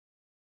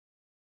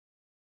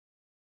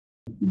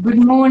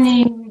Good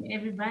morning,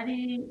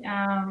 everybody,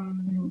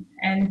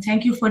 and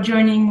thank you for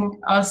joining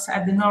us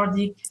at the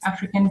Nordic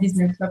African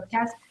Business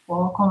Podcast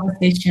for a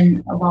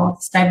conversation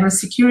about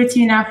cybersecurity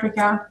in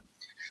Africa.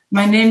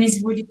 My name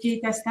is Wody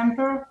Keita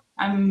Stemper.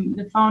 I'm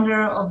the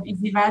founder of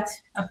IZIVAT,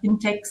 a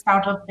fintech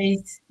startup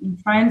based in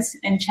France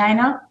and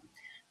China,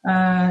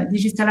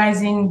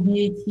 digitalizing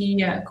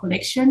VAT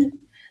collection.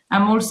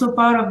 I'm also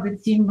part of the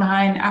team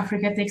behind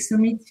Africa Tech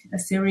Summit, a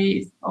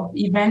series of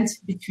events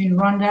between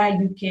Rwanda,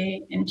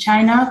 UK, and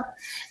China,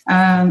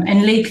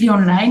 and lately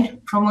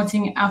online,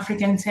 promoting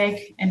African tech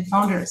and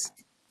founders.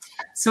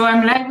 So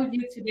I'm live with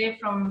you today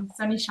from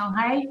sunny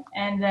Shanghai,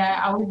 and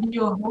I will be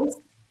your host.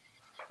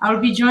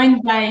 I'll be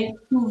joined by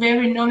two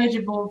very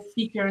knowledgeable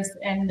speakers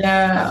and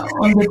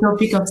on the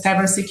topic of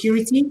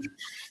cybersecurity.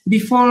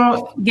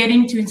 Before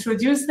getting to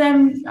introduce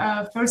them,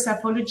 first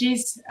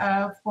apologies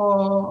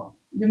for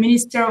the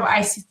Minister of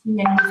ICT and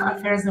Youth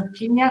Affairs of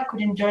Kenya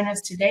couldn't join us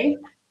today,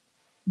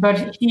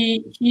 but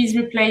he is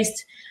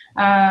replaced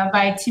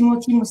by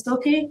Timothy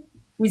Musoke,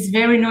 who is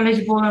very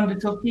knowledgeable on the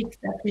topic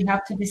that we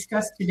have to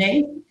discuss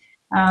today.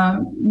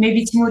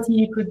 Maybe Timothy,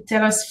 you could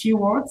tell us a few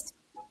words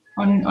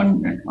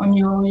on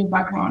your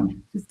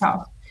background to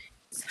start.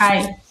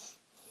 Hi.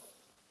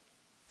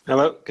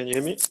 Hello, can you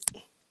hear me?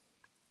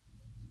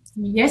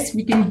 Yes,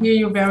 we can hear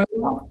you very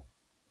well.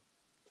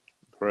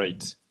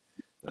 Great.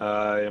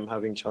 I am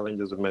having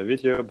challenges with my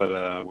video,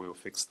 but we'll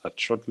fix that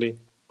shortly.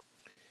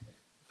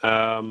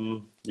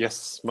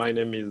 Yes, my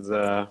name is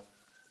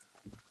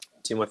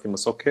Timothy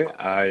Musoke.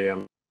 I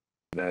am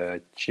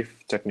the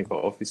Chief Technical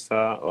Officer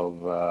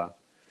of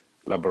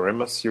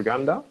Laboremus,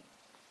 Uganda,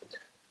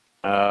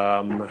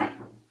 a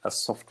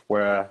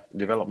software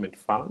development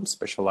firm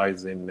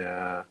specialized in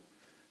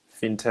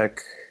fintech,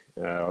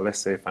 or let's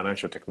say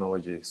financial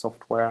technology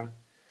software.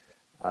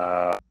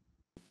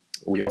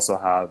 We also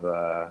have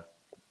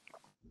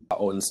our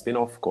own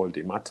spin-off called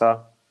Emata,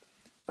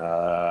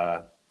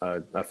 a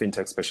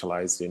fintech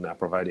specialized in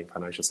providing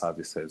financial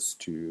services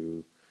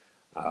to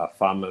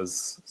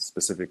farmers,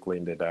 specifically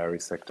in the dairy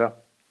sector.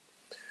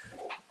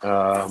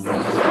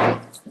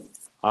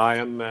 I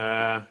am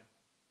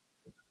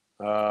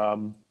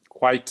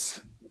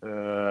quite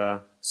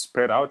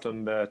spread out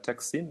on the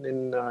tech scene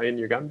in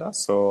Uganda,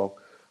 so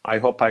I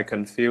hope I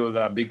can fill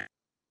the big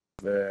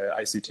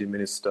ICT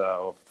Minister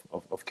of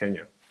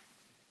Kenya.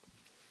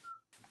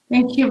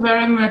 Thank you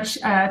very much,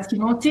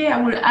 Timothy.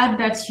 I will add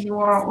that you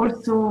are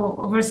also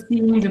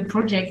overseeing the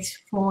project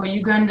for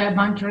Uganda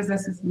Bankers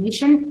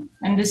Association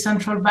and the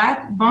central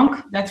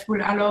bank that will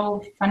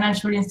allow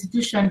financial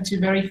institutions to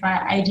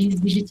verify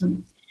IDs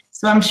digitally.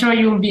 So I'm sure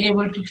you will be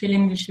able to fill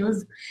in the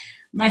shoes.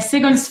 My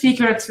second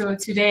speaker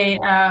today,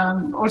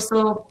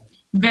 also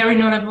very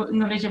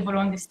knowledgeable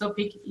on this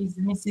topic, is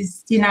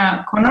Mrs.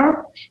 Stina.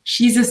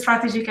 She's a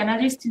strategic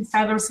analyst in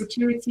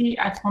cybersecurity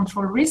at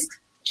Control Risk.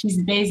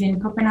 She's based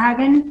in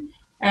Copenhagen.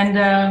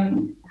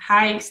 And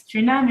hi,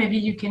 Stina, maybe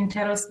you can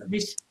tell us a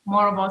bit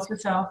more about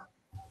yourself.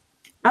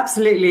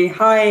 Absolutely.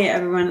 Hi,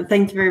 everyone.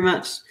 Thank you very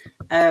much.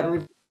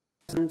 And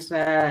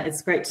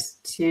it's great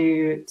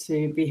to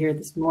be here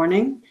this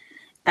morning.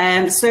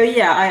 So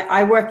yeah,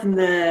 I work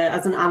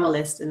as an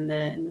analyst in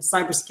the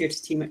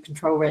cybersecurity team at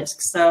Control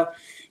Risk. So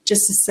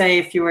just to say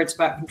a few words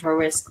about Control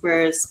Risk,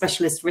 we're a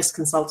specialist risk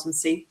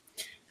consultancy.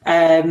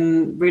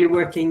 Really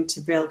working to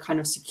build kind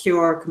of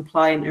secure,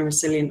 compliant and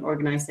resilient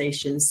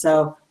organizations.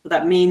 So what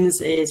that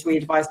means is we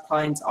advise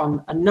clients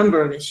on a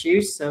number of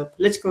issues, so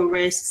political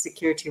risk,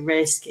 security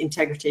risk,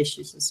 integrity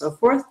issues and so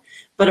forth,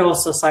 but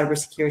also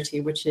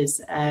cybersecurity, which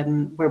is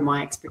where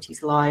my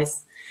expertise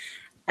lies.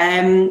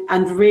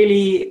 And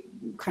really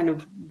kind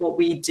of what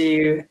we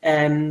do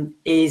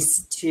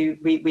is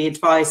we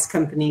advise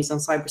companies on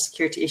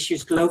cybersecurity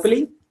issues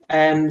globally.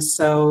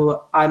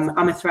 So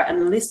I'm a threat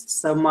analyst,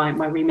 so my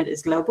remit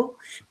is global,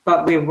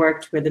 but we've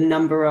worked with a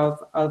number of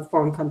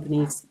foreign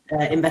companies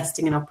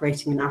investing and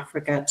operating in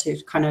Africa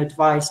to kind of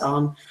advise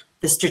on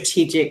the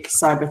strategic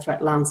cyber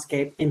threat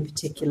landscape in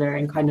particular,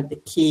 and kind of the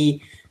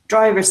key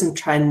drivers and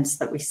trends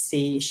that we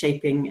see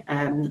shaping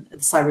the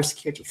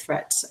cybersecurity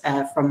threats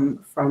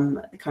from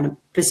a kind of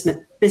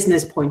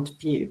business point of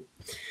view.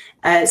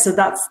 So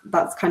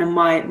that's kind of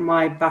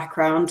my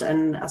background,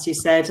 and as you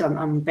said,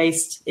 I'm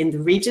based in the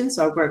region,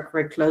 so I work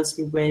very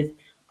closely with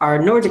our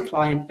Nordic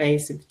client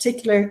base in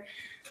particular.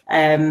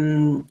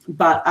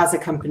 But as a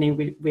company,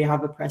 we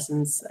have a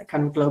presence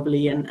kind of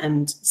globally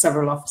and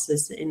several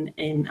offices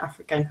in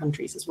African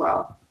countries as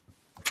well.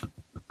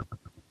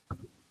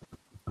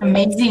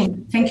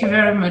 Amazing. Thank you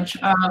very much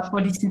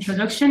for this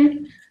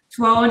introduction.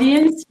 To our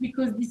audience,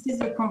 because this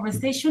is a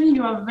conversation,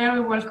 you are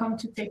very welcome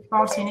to take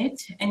part in it.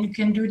 And you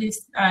can do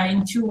this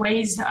in two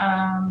ways,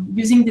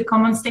 using the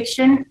comment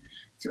section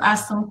to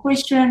ask some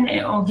questions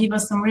or give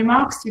us some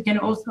remarks. You can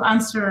also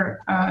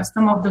answer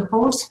some of the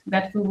polls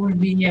that we will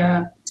be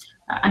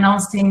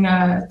announcing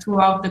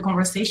throughout the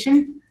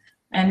conversation.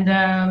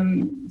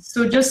 And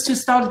so just to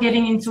start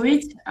getting into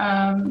it,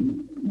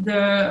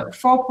 the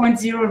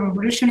 4.0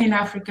 revolution in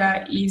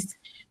Africa is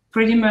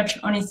pretty much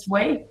on its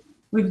way,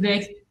 with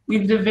the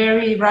with the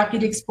very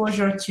rapid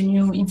exposure to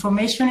new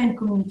information and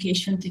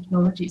communication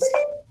technologies.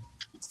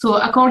 So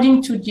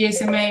according to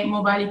GSMA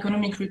Mobile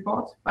Economic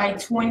Report, by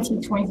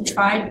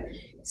 2025,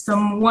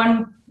 some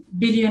 1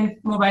 billion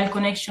mobile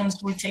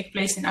connections will take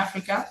place in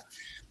Africa,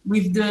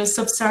 with the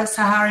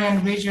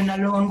sub-Saharan region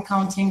alone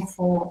counting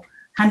for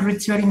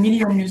 130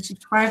 million new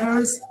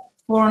subscribers.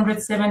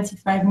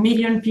 475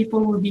 million people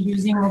will be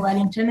using mobile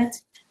internet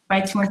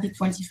by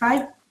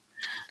 2025.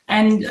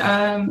 And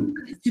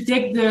to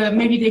take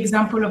maybe the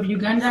example of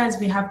Uganda, as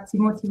we have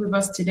Timothy with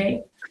us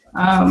today,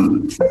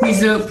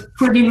 is a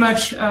pretty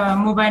much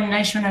mobile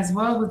nation as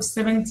well, with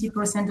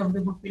 70% of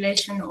the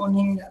population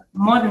owning,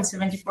 more than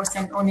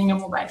 70% owning a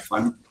mobile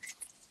phone.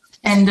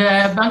 And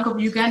the Bank of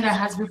Uganda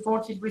has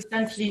reported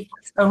recently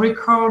a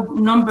record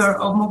number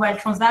of mobile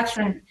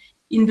transactions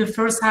in the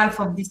first half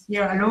of this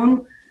year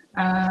alone,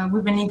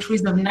 with an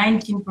increase of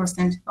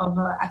 19% of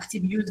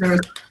active users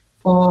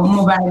for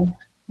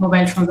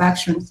mobile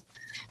transactions.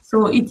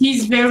 So it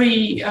is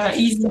very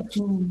easy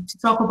to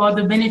talk about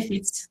the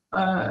benefits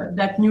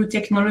that new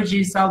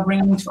technologies are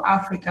bringing to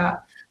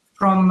Africa,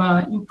 from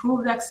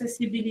improved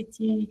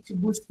accessibility to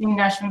boosting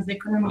nations'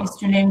 economies,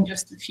 to name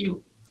just a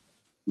few.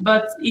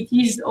 But it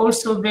is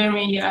also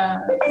very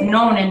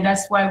known, and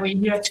that's why we're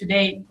here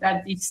today,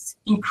 that this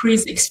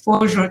increased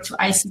exposure to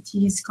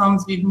ICTs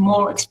comes with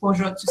more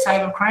exposure to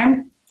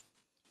cybercrime.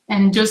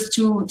 And just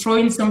to throw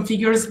in some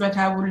figures, but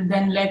I will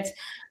then let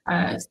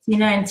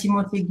Stina and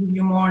Timothy give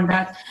you more on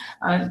that.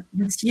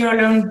 This year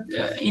alone,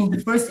 in the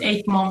first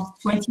 8 months,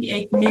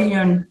 28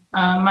 million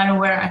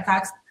malware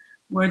attacks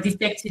were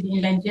detected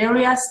in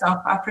Nigeria,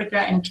 South Africa,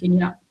 and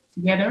Kenya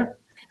together.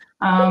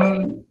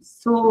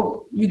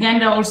 So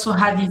Uganda also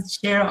had its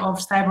share of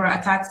cyber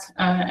attacks,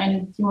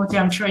 and Timothy,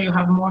 I'm sure you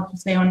have more to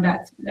say on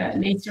that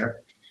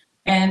later.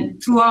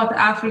 And throughout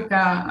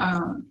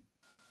Africa,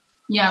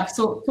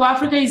 so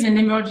Africa is an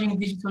emerging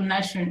digital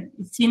nation.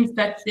 It seems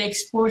that the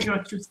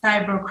exposure to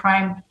cyber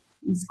crime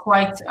is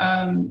quite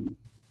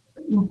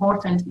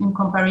important in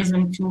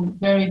comparison to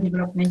very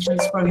developed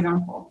nations, for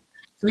example.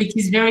 So it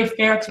is very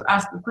fair to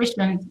ask the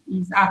question,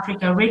 is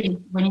Africa ready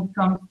when it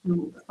comes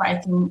to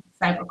fighting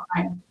cyber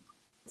crime?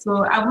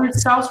 So I will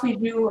start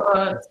with you,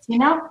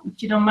 Stina,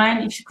 if you don't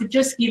mind, if you could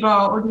just give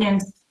our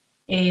audience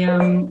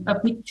a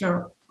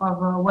picture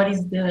of what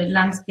is the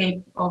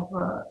landscape of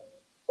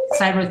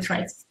cyber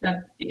threats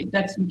that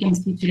we can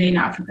see today in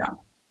Africa.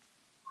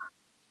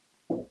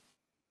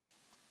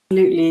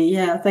 Absolutely,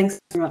 yeah, thanks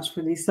very much,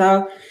 Wody.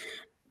 So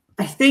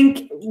I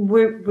think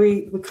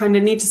we kind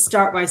of need to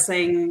start by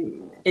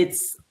saying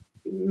it's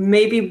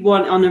maybe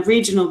one, on a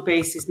regional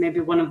basis,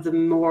 maybe one of the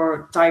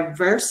more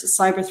diverse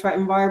cyber threat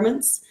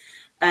environments.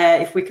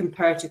 If we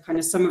compare to kind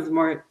of some of the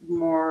more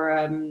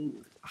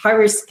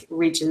high-risk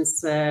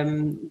regions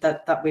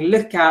that we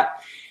look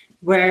at,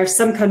 where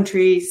some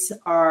countries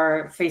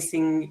are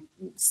facing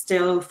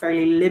still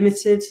fairly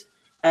limited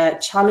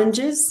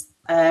challenges,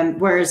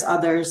 whereas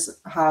others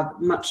have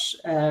much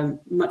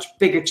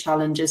bigger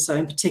challenges. So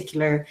in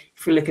particular,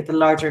 if we look at the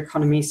larger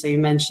economies, so you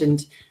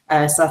mentioned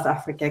South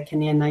Africa,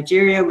 Kenya, and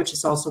Nigeria, which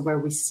is also where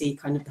we see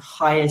kind of the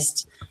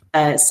highest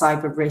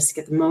cyber risk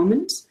at the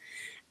moment.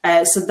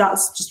 So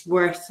that's just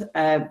worth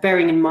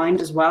bearing in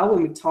mind as well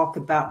when we talk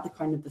about the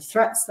kind of the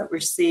threats that we're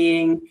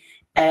seeing,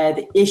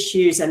 the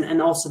issues,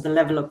 and also the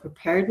level of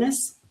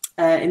preparedness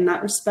in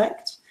that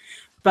respect.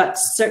 But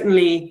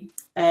certainly,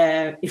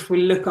 if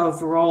we look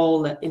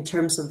overall in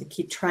terms of the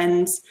key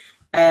trends,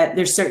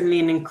 there's certainly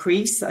an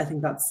increase. I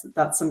think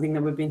that's something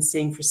that we've been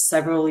seeing for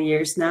several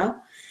years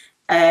now.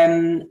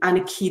 And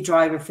a key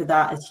driver for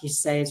that, as you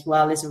say as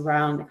well, is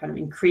around the kind of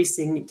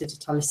increasing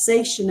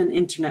digitalization and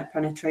internet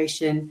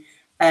penetration,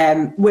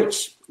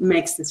 which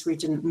makes this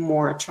region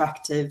more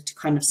attractive to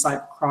kind of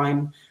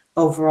cybercrime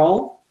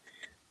overall.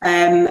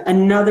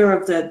 Another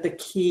of the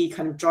key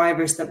kind of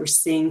drivers that we're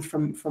seeing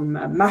from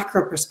a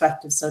macro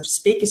perspective, so to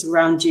speak, is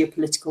around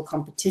geopolitical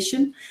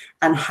competition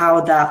and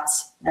how that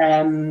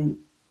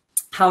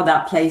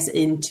plays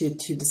into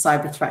the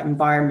cyber threat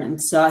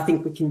environment. So I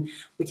think we can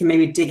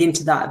maybe dig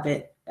into that a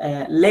bit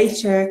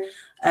later.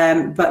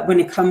 But when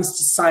it comes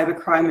to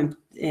cybercrime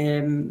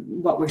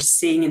and what we're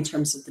seeing in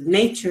terms of the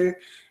nature,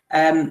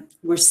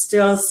 we're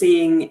still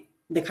seeing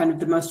the kind of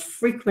the most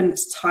frequent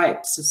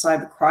types of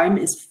cybercrime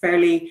is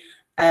fairly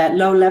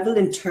low level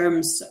in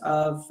terms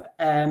of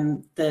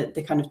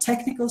the kind of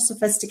technical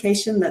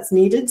sophistication that's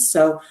needed.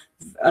 So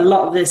a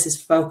lot of this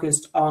is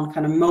focused on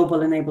kind of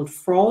mobile enabled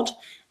fraud,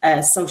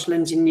 social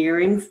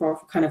engineering for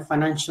kind of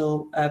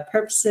financial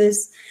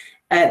purposes.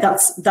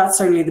 That's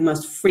certainly the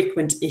most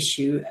frequent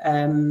issue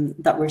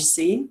that we're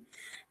seeing.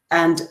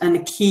 And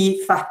a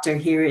key factor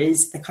here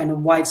is the kind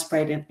of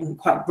widespread and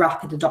quite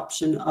rapid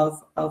adoption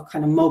of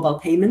kind of mobile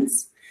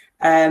payments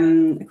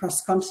across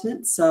the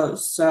continent. So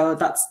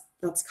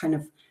that's kind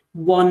of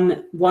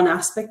one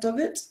aspect of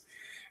it.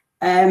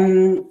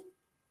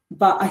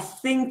 But I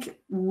think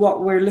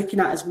what we're looking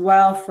at as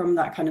well from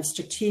that kind of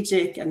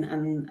strategic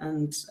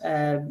and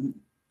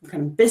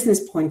kind of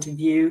business point of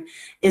view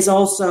is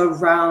also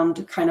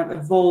around kind of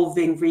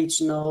evolving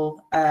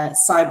regional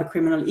cyber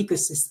criminal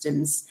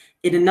ecosystems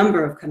in a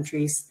number of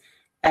countries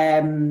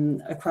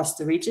across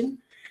the region,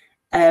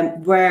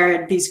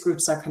 where these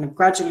groups are kind of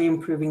gradually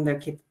improving their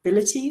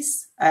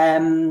capabilities,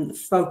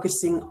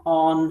 focusing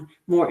on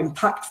more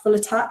impactful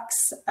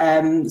attacks.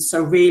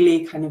 So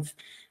really kind of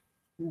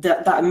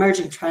that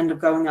emerging trend of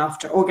going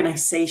after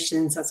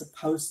organizations as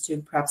opposed to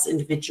perhaps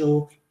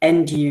individual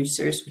end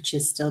users, which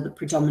is still the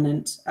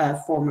predominant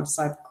form of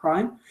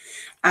cybercrime.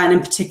 And in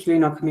particular,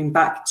 now coming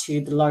back to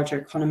the larger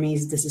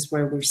economies, this is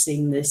where we're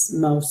seeing this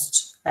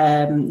most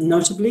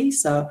notably.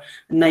 So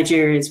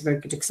Nigeria is a very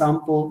good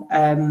example.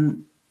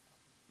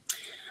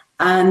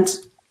 And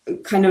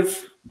kind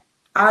of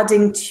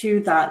adding to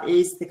that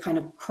is the kind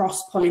of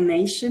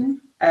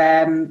cross-pollination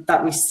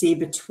that we see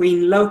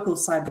between local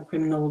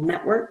cybercriminal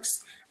networks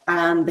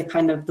and the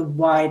kind of the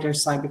wider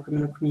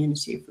cybercriminal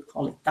community, if we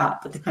call it that,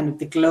 but the kind of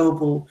the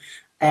global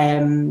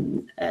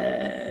threat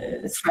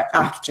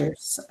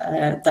actors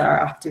that are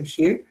active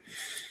here.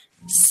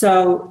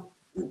 So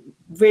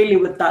really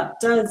what that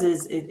does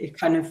is it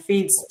kind of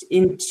feeds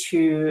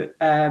into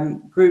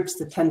groups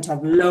that tend to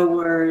have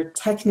lower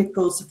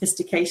technical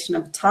sophistication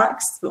of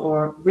attacks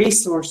or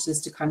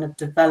resources to kind of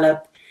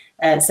develop,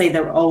 say,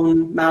 their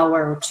own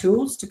malware or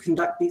tools to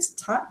conduct these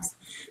attacks,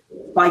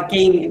 by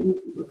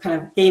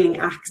gaining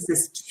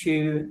access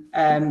to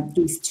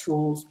these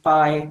tools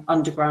by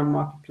underground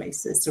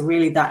marketplaces. So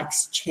really that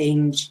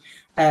exchange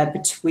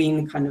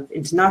between kind of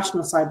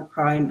international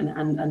cybercrime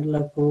and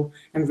local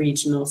and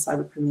regional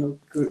cybercriminal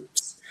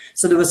groups.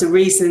 So there was a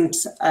recent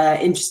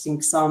interesting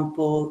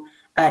example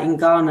in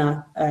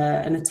Ghana,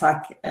 an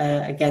attack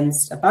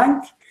against a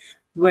bank,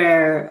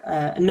 where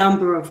a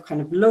number of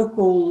kind of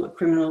local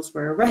criminals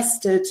were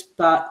arrested,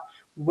 but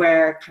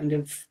where kind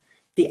of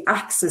the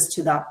access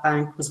to that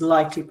bank was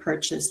likely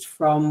purchased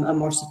from a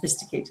more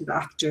sophisticated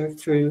actor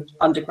through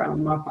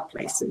underground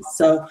marketplaces.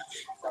 So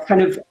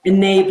kind of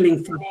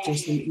enabling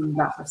factors in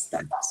that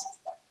respect.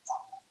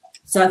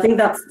 So I think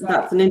that's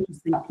an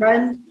interesting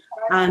trend.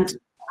 And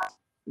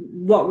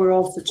what we're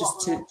also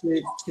just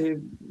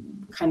to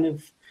kind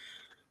of,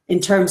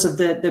 in terms of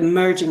the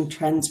emerging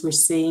trends we're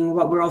seeing,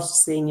 what we're also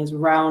seeing is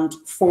around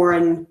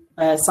foreign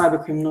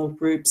cybercriminal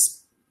groups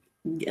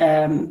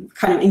kind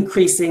of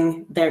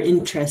increasing their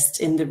interest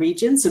in the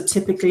region. So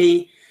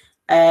typically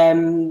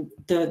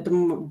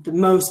the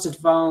most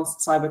advanced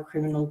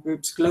cybercriminal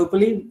groups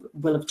globally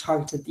will have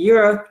targeted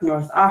Europe,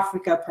 North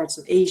Africa, parts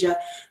of Asia,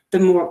 the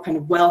more kind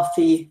of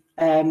wealthy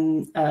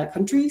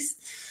countries.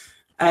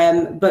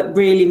 But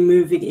really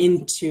moving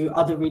into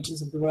other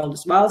regions of the world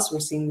as well. So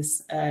we're seeing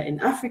this in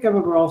Africa,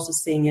 but we're also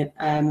seeing it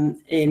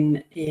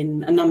in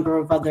a number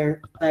of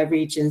other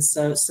regions,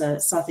 so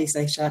Southeast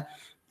Asia,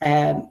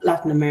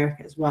 Latin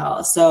America as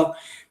well. So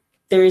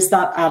there is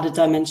that added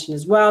dimension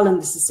as well, and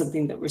this is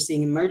something that we're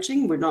seeing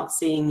emerging. We're not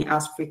seeing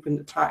as frequent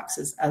attacks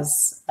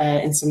as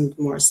in some of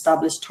the more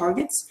established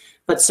targets,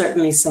 but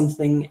certainly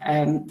something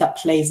that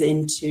plays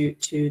into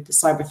the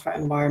cyber threat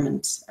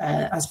environment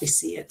as we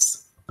see it.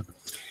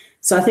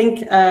 So I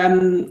think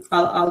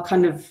I'll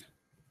kind of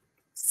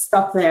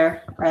stop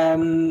there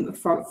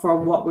for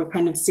what we're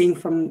kind of seeing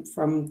from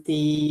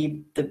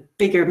the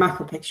bigger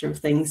macro picture of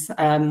things.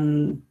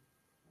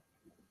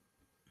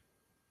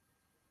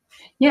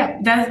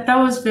 Yeah, that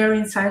was very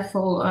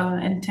insightful,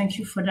 and thank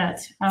you for that.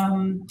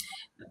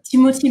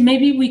 Timothy,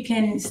 maybe we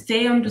can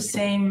stay on the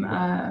same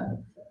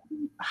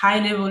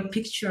high-level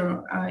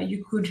picture.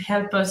 You could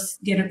help us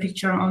get a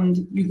picture on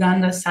the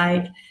Uganda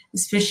side,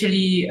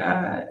 especially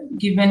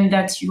given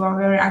that you are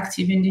very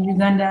active in the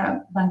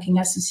Uganda Banking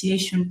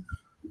Association.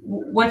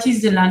 What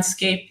is the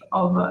landscape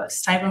of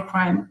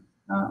cybercrime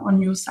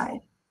on your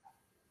side?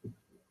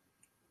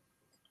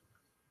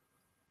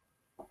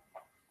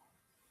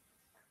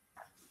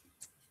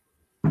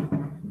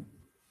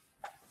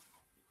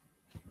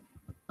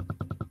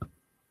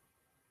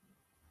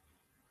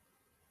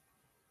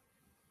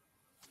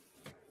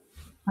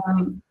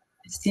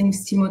 It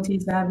seems Timothy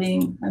is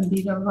having a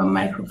bit of a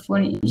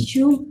microphone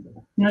issue.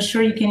 I'm not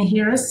sure you can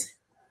hear us.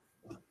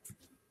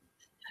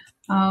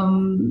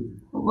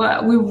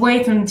 Well, we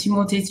wait on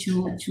Timothy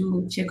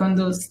to check on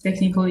those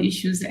technical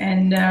issues,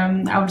 and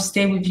I will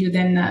stay with you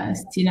then,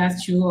 Stina,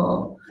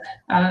 to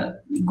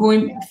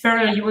going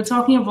further. You were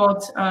talking about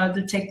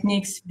the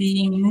techniques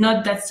being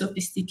not that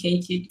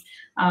sophisticated,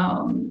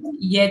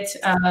 yet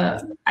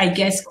I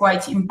guess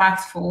quite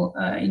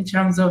impactful in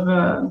terms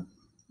of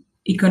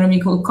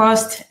economical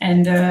cost,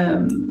 and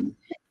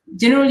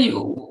generally,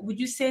 would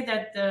you say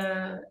that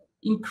the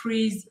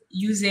increased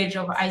usage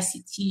of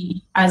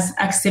ICT has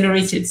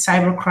accelerated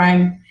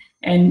cybercrime,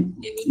 and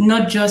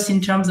not just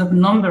in terms of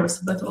numbers,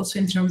 but also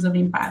in terms of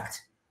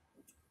impact?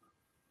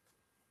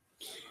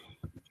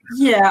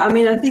 Yeah, I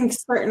mean, I think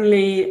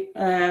certainly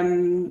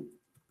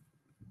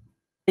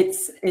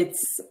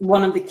it's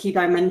one of the key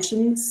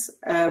dimensions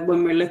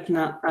when we're looking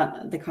at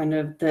the kind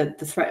of the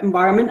threat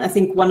environment. I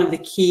think one of the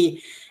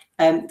key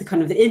the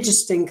kind of the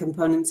interesting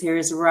components here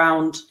is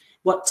around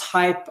what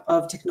type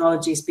of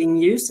technology is being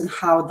used and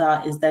how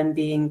that is then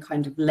being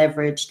kind of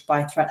leveraged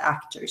by threat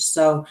actors.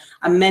 So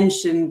I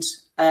mentioned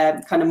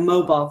kind of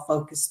mobile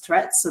focused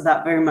threats. So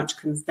that very much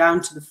comes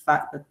down to the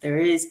fact that there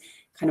is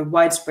kind of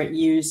widespread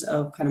use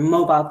of kind of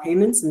mobile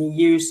payments and the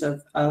use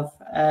of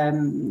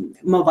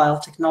mobile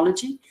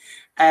technology.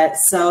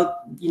 So,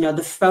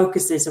 the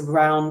focus is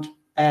around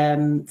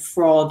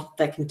fraud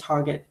that can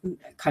target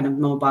kind of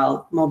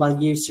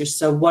mobile users.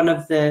 So one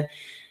of the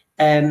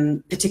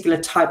particular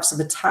types of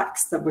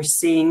attacks that we're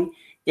seeing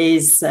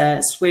is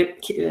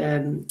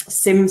SIM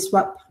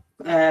swap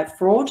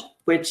fraud,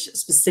 which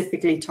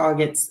specifically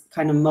targets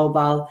kind of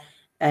mobile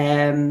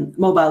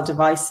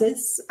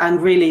devices,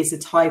 and really is a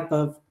type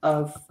of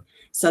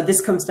so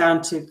this comes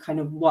down to kind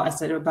of what I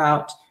said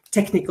about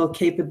technical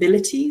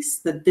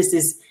capabilities, that this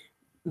is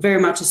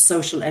very much a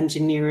social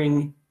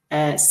engineering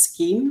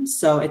scheme.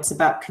 So it's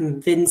about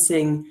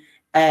convincing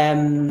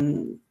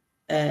a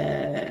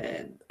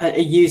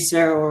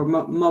user or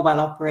mobile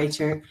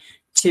operator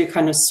to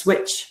kind of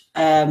switch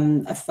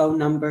a phone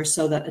number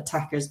so that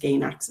attackers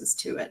gain access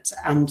to it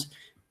and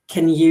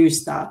can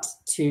use that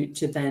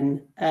to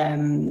then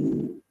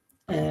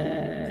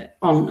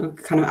on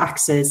kind of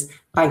access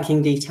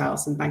banking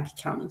details and bank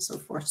account and so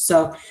forth.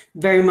 So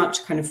very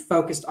much kind of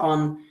focused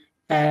on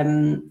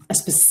a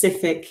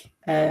specific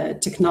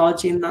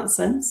technology in that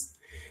sense.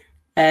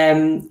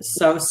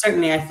 So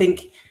certainly I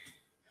think,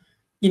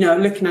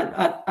 looking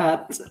at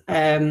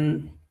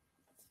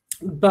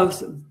both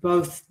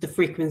the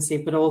frequency,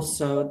 but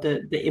also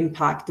the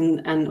impact,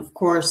 and of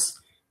course,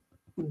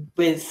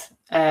 with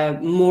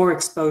more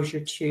exposure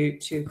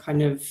to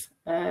kind of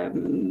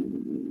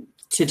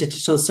to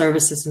digital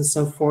services and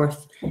so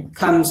forth,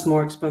 comes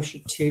more exposure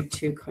to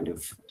kind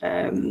of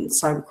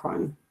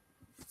cybercrime.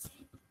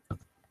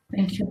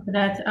 Thank you for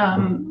that.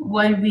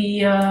 While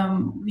we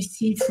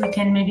see if we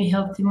can maybe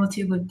help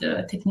Timothy with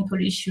the technical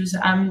issues,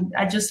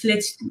 I just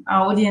let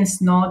our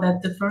audience know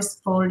that the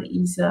first poll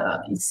is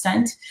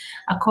sent.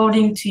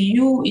 According to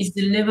you, is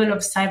the level of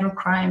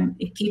cybercrime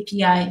a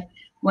KPI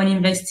when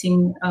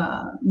investing,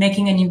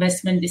 making an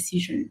investment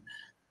decision?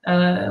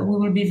 We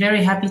will be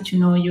very happy to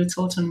know your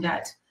thoughts on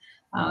that.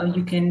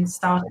 You can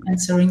start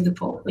answering the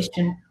poll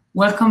question.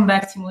 Welcome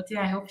back, Timothy.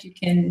 I hope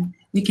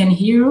we can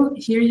hear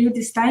you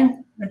this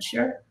time. Not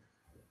sure.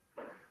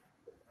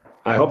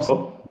 I hope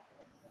so.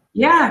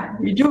 Yeah,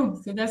 we do.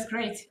 So that's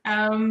great.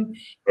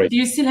 Great. Do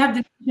you still have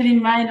the question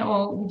in mind,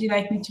 or would you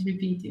like me to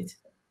repeat it?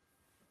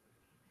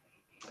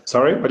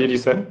 Sorry, what did you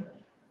say?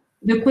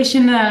 The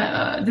question,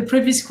 the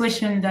previous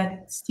question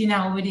that Stina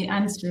already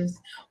answered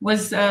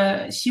was,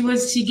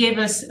 she gave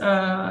us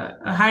a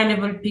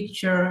high-level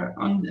picture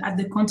at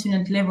the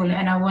continent level,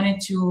 and I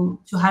wanted to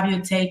have your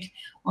take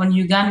on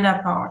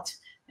Uganda part,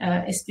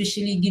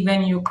 especially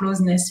given your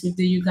closeness with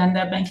the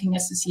Uganda Banking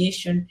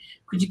Association.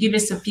 Could you give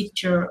us a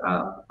picture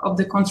of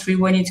the country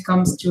when it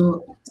comes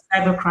to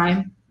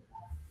cybercrime?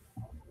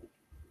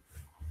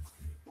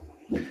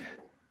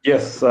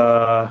 Yes,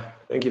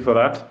 thank you for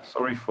that.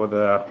 Sorry for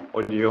the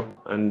audio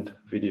and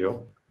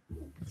video.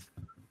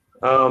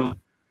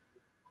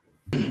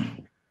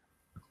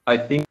 I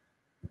think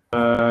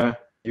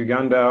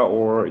Uganda,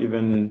 or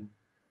even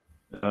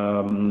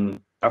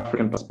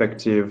African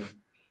perspective,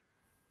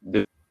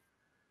 the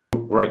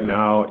right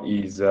now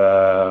is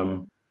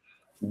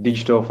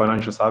digital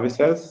financial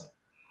services.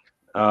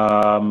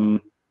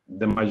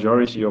 The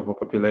majority of the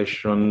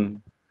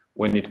population,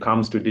 when it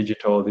comes to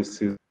digital,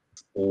 this is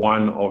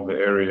one of the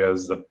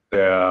areas that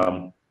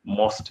they're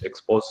most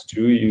exposed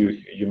to.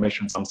 You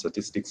mentioned some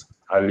statistics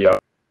earlier.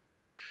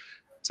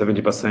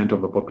 70%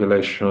 of the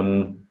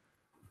population,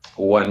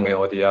 one way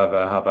or the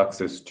other, have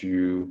access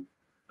to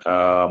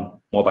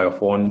mobile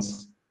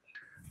phones.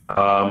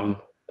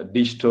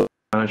 Digital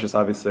financial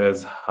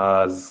services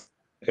has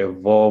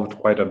evolved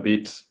quite a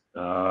bit.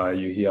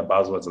 You hear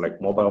buzzwords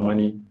like mobile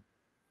money.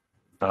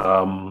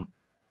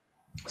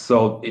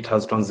 So it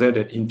has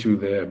translated into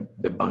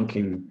the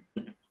banking,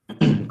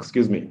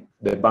 excuse me,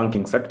 the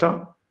banking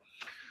sector.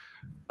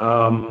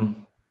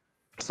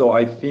 So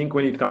I think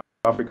when it comes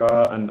to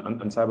Africa and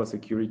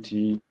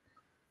cybersecurity,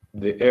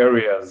 the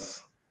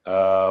areas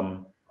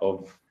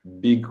of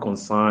big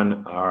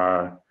concern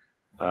are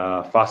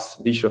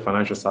first, digital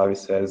financial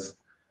services,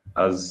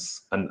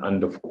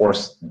 and of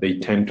course they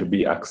tend to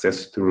be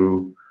accessed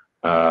through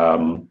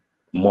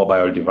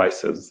mobile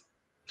devices.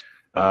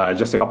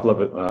 Just a couple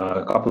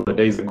of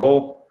days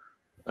ago,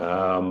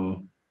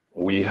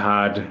 we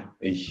had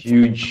a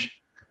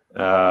huge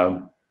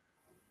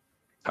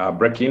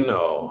break-in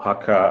or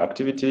hacker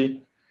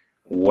activity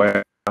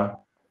where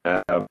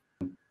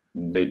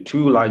the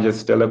two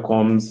largest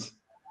telecoms,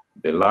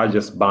 the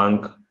largest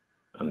bank,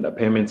 and the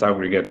payments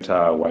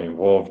aggregator were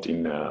involved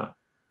in a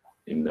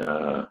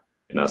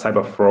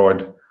cyber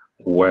fraud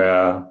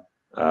where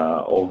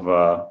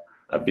over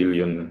 $1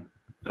 billion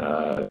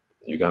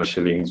Uganda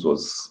shillings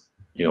was,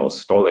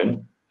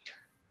 stolen.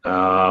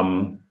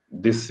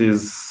 This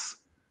is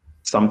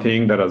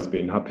something that has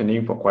been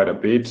happening for quite a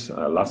bit.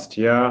 Last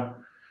year,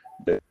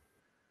 the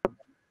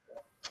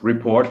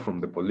report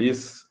from the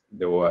police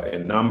There were a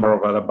number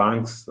of other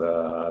banks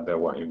that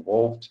were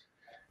involved,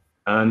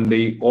 and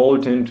they all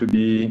tend to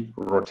be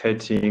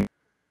rotating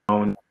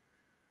around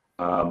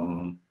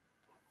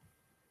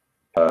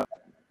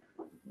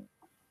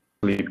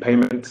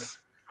payments,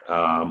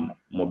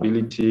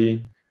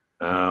 mobility.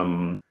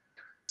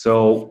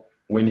 So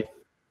when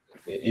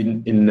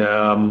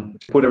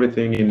put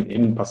everything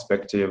in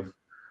perspective,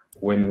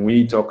 when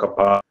we talk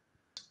about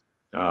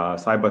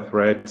cyber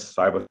threats,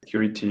 cyber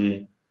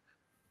security,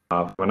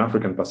 from an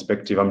African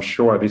perspective, I'm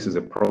sure this is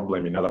a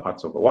problem in other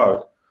parts of the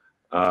world,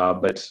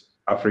 but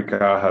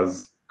Africa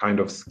has kind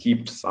of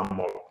skipped some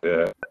of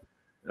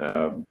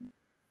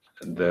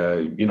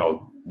the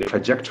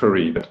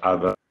trajectory that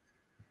other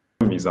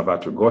economies have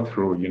had to go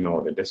through.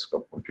 The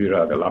desktop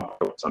computer, the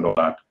laptops, and all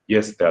that.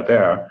 Yes, they're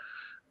there,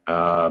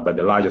 but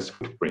the largest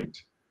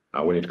footprint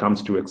when it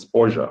comes to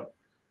exposure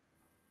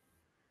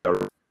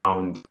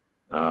around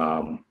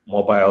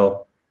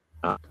mobile,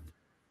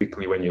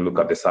 particularly when you look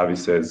at the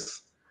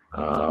services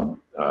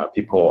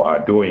people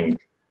are doing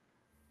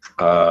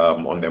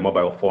on their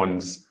mobile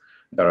phones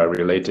that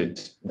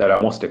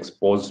are most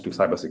exposed to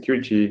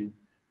cybersecurity,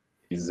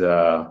 is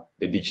the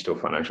digital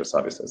financial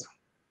services.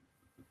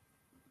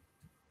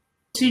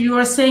 So you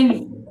are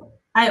saying,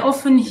 I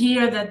often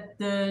hear that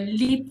the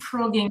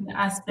leapfrogging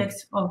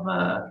aspect of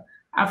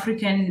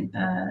African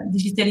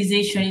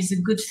digitalization is a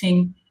good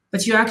thing,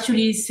 but you're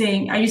actually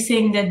saying, are you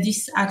saying that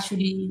this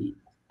actually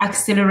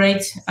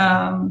accelerates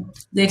the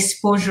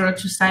exposure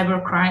to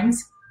cyber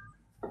crimes?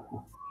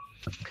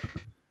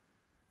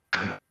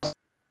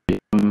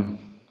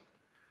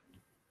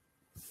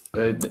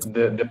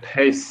 The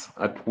pace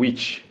at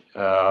which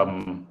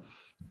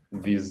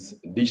these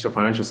digital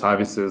financial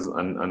services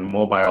and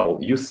mobile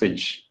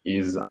usage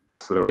is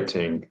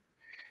accelerating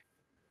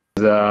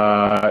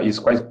is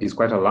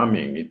quite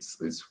alarming.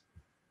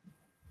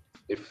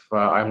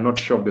 I'm not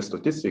sure of the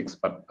statistics,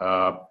 but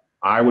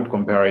I would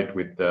compare it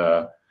with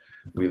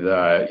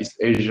East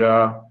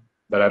Asia,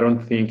 but I don't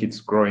think it's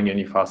growing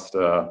any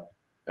faster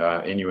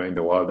anywhere in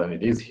the world than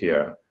it is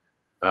here.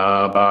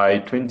 By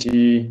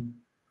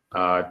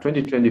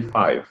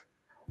 2025,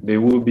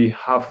 there will be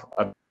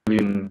 500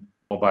 million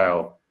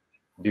mobile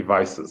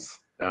devices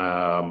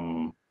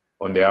on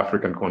the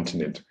African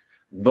continent.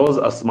 Those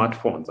are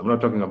smartphones. I'm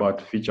not talking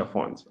about feature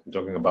phones. I'm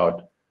talking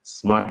about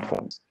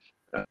smartphones.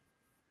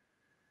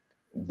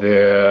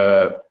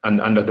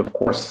 And of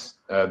course,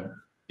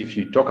 if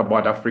you talk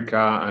about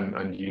Africa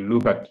and you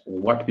look at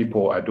what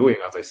people are doing,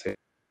 as I said,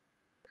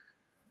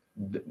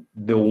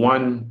 the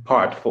one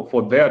part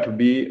for there to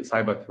be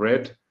cyber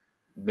threat,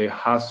 there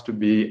has to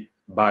be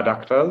bad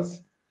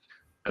actors,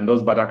 and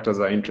those bad actors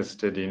are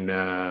interested in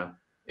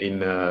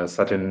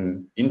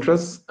certain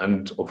interests,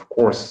 and of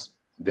course,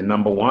 the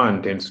number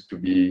one tends to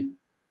be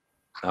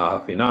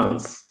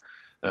finance.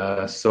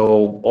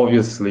 So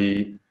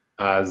obviously,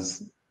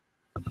 as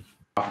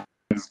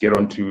Africans get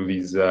onto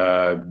these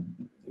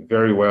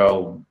very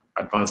well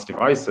advanced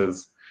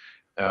devices,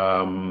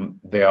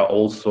 they are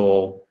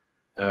also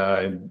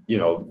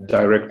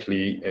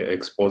directly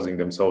exposing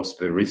themselves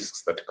to the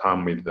risks that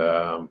come with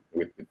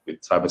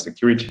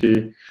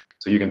cybersecurity.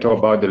 So you can talk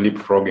about the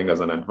leapfrogging as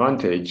an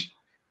advantage.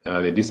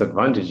 The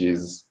disadvantage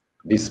is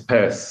this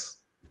pace.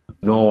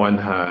 No one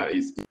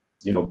is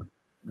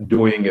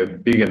doing a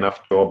big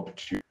enough job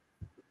to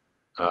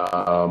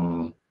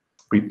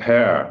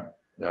prepare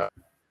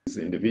these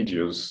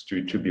individuals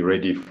to be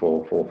ready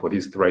for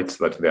these threats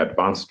that the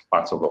advanced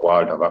parts of the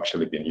world have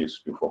actually been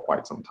used to for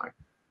quite some time.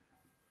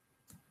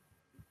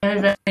 Very,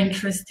 very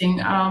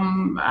interesting.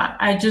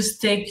 I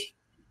just take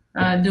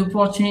the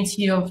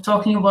opportunity of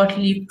talking about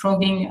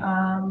leapfrogging.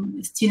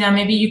 Stina,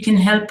 maybe you can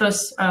help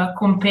us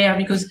compare,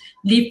 because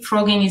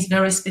leapfrogging is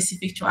very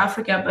specific to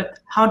Africa, but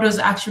how does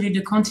actually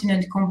the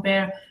continent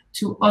compare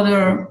to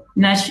other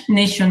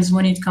nations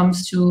when it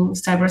comes to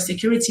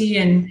cybersecurity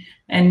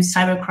and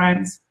cyber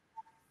crimes?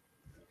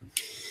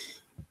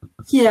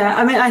 Yeah,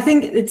 I mean, I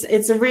think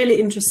it's a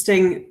really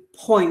interesting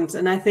point,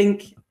 and I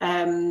think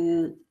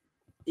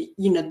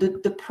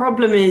the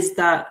problem is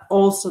that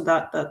also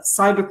that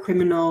cyber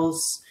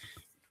criminals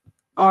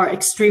are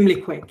extremely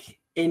quick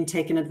in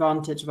taking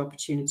advantage of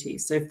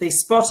opportunities. So if they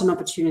spot an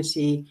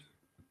opportunity,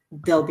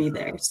 they'll be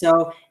there.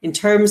 So in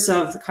terms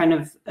of kind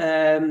of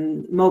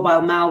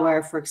mobile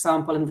malware, for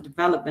example, and the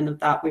development of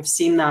that, we've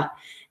seen that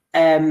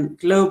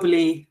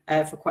globally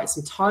for quite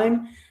some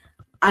time.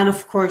 And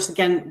of course,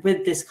 again,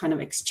 with this kind of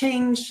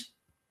exchange,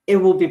 it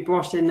will be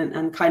brought in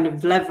and kind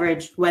of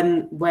leveraged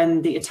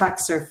when the attack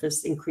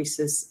surface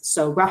increases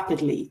so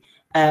rapidly,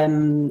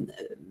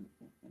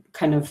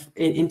 kind of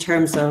in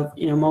terms of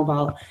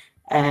mobile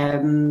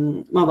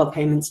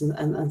payments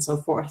and so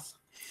forth.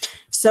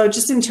 So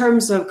just in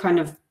terms of kind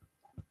of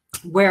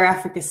where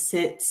Africa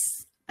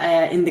sits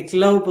in the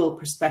global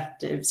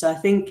perspective, so I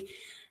think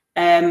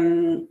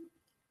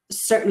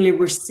certainly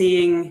we're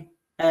seeing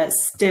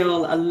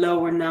still a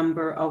lower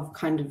number of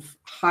kind of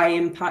high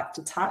impact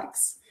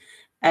attacks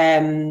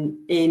in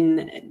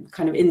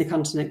the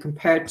continent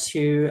compared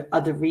to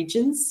other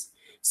regions.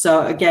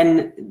 So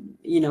again,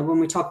 when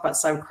we talk about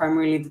cybercrime,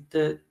 really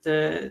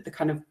the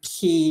kind of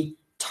key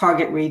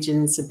target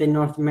regions have been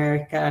North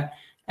America,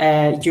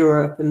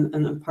 Europe,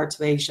 and parts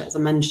of Asia, as I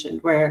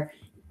mentioned, where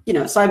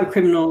cyber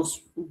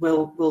criminals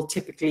will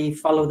typically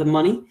follow the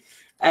money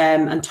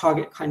and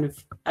target kind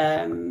of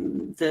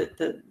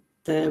the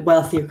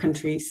wealthier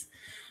countries.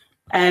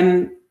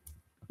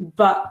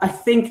 But I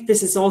think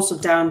this is also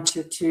down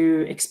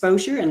to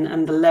exposure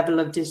and the level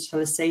of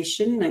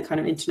digitalization and kind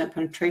of internet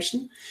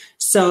penetration.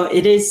 So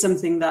it is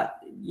something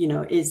that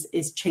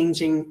is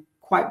changing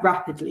quite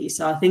rapidly.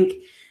 So I think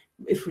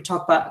if we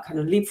talk about kind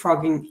of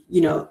leapfrogging,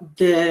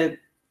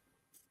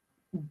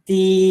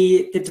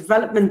 the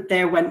development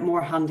there went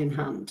more hand in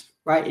hand,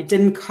 right? It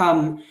didn't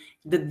come,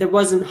 there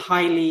wasn't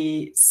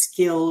highly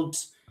skilled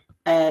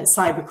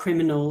cyber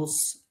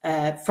criminals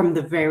from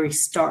the very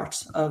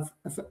start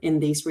in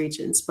these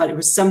regions, but it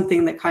was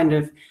something that kind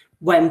of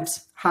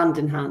went hand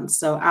in hand.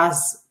 So as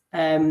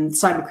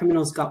cyber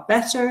criminals got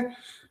better,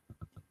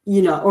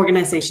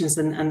 organizations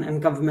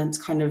and governments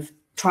kind of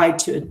tried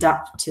to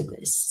adapt to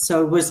this.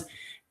 So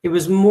it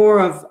was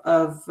more of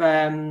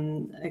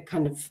a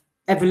kind of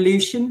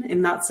evolution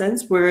in that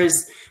sense,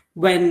 whereas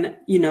when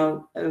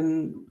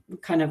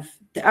kind of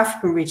the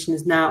African region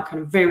is now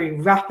kind of very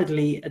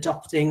rapidly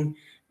adopting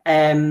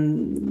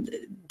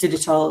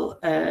digital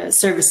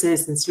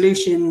services and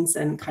solutions,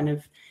 and kind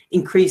of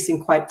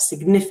increasing quite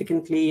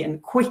significantly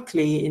and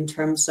quickly in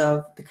terms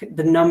of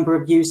the number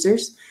of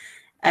users,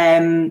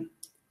 that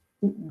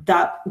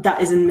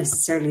isn't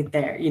necessarily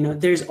there.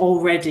 There's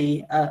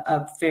already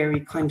a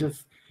very kind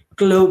of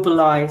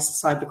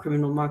globalized cyber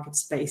criminal market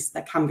space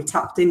that can be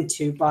tapped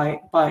into by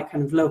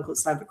kind of local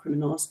cyber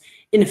criminals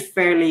in a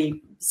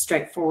fairly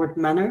straightforward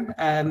manner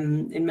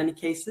in many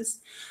cases.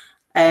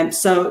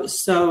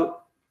 So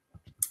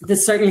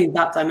there's certainly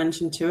that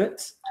dimension to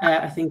it.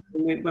 I think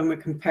when we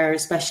compare,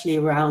 especially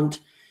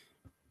around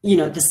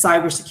the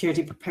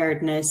cybersecurity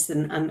preparedness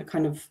and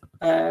kind of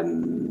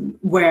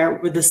where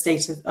with the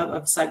state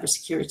of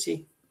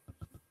cybersecurity.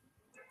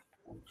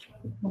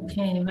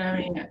 Okay,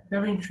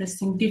 very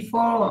interesting.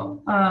 Before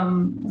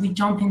we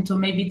jump into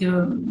maybe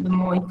the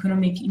more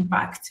economic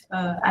impact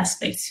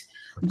aspects,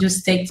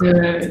 just take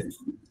a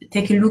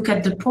look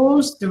at the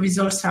polls. The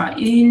results are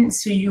in,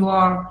 so you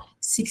are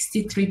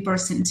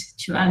 63%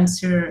 to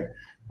answer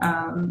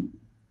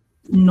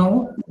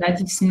no, that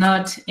is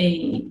not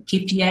a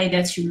KPI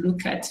that you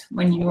look at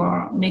when you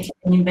are making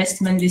an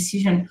investment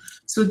decision.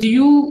 So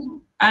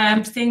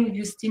I'm staying with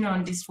you, Stina,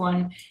 on this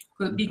one,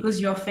 because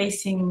you're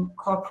facing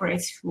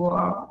corporates who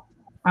are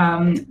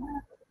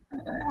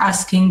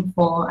asking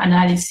for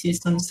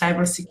analysis on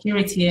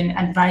cybersecurity and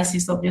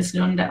advices, obviously,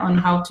 on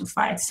how to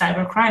fight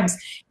cyber crimes.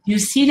 You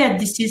see that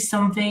this is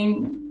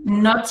something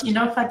not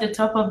enough at the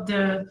top of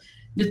the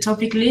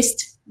topic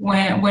list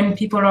when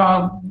people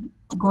are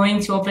going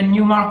to open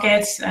new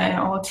markets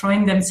or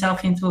throwing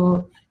themselves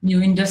into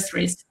new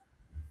industries?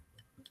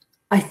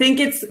 I think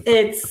it's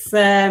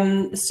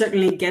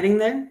certainly getting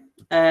there.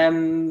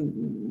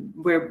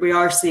 We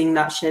are seeing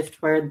that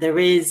shift where there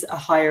is a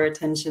higher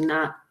attention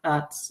at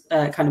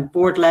kind of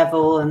board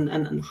level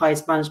and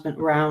highest management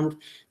around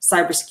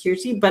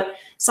cybersecurity. But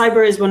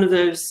cyber is one of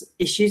those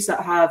issues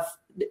that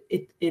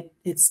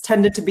it's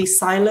tended to be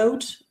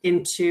siloed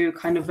into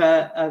kind of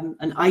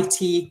an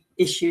IT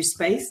issue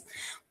space.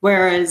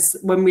 Whereas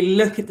when we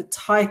look at the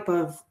type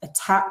of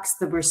attacks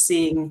that we're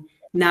seeing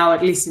now,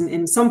 at least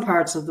in some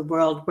parts of the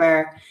world,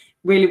 where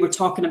really we're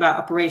talking about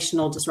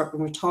operational disruption,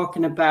 we're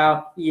talking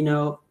about,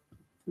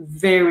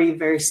 very,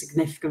 very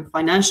significant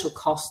financial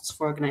costs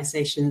for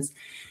organizations,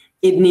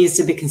 it needs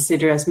to be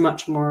considered as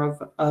much more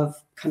of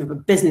kind of a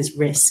business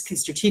risk, a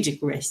strategic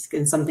risk,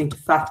 and something to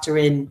factor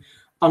in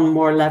on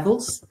more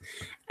levels.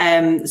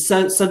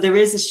 So there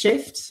is a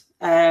shift.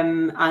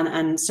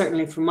 And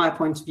certainly from my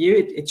point of view,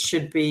 it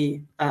should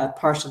be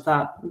part of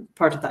that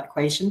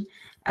equation,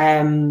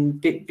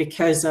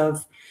 because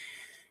of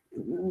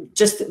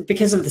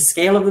the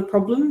scale of the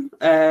problem,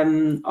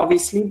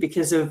 obviously,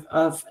 because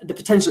of the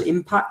potential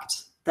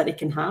impact that it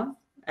can have,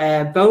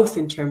 both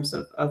in terms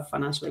of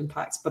financial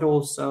impacts, but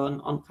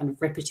also on kind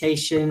of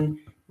reputation,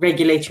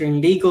 regulatory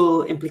and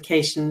legal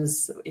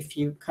implications if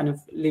you kind of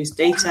lose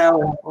data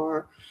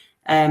or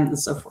and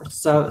so forth.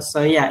 So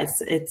yeah,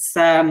 it's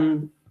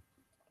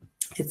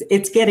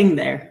getting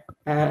there.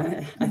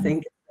 I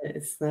think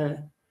it's what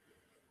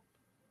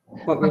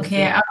we're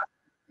okay.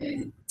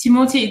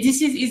 Timothy,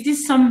 is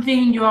this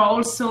something you are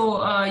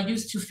also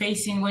used to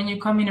facing when you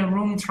come in a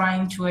room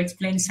trying to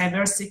explain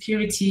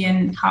cybersecurity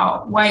and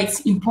why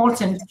it's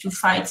important to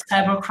fight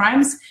cyber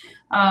crimes?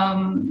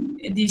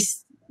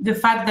 The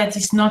fact that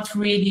it's not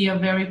really a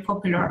very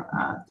popular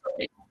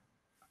topic.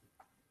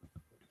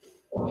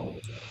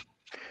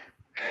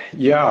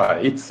 Yeah,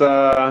 it's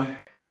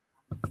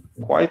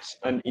quite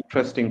an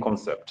interesting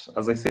concept.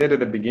 As I said at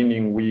the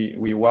beginning,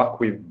 we work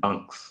with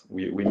banks.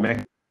 We make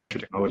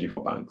technology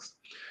for banks.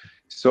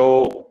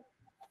 So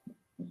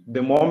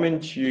the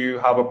moment you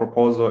have a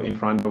proposal in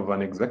front of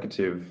an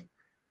executive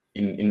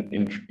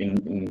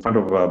in front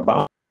of a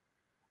bank,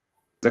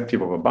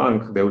 executive of a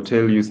bank, they will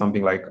tell you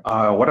something like,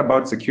 what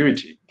about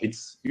security?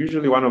 It's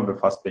usually one of the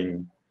first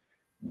things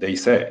they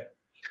say.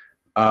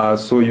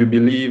 So you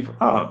believe,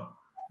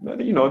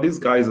 these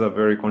guys are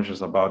very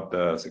conscious about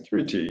the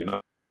security,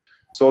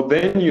 So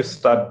then you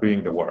start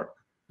doing the work.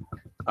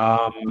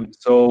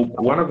 So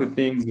one of the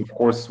things, of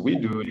course, we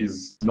do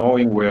is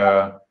knowing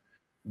we're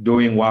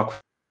doing work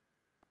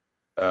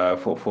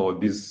for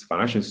these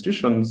financial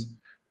institutions,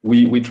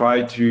 we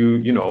try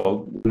to,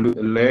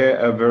 lay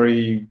a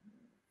very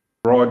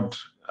broad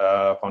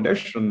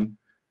foundation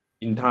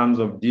in terms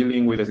of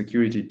dealing with the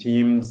security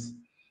teams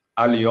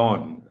early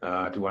on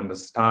to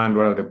understand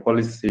what are the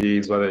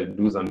policies, what are the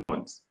do's and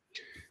don'ts.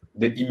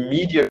 The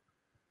immediate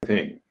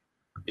thing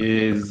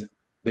is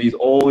there is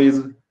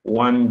always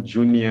one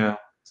junior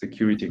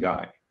security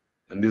guy.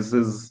 And this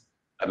is,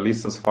 at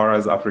least as far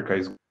as Africa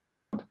is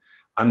concerned,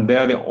 and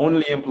they're the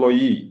only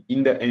employee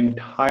in the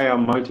entire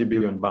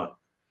multi-billion bank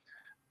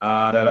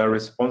that are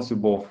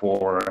responsible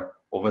for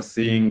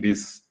overseeing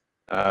these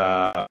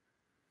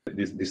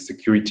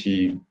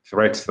security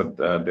threats that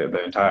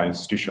the entire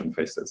institution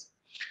faces.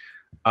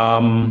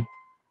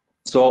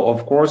 So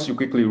of course, you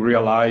quickly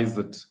realize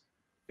that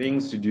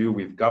things to do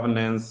with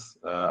governance,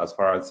 as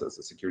far as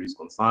security is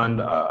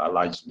concerned, are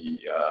largely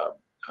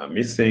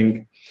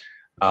missing.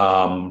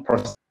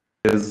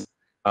 Processes.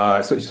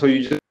 So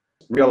you just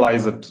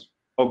realize that,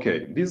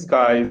 okay, these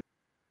guys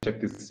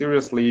take this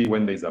seriously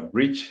when there's a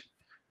breach,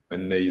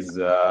 when there's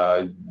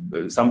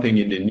something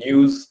in the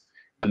news,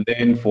 and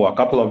then for a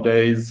couple of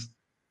days,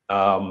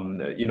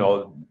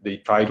 they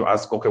try to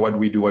ask, okay, what do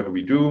we do? What do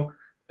we do?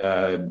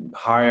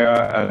 Hire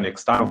an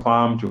external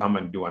firm to come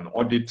and do an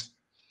audit.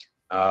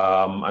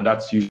 And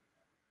that's usually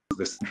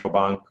the central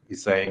bank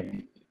is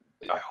saying,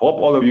 I hope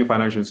all of you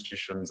financial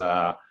institutions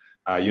are,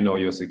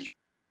 your security,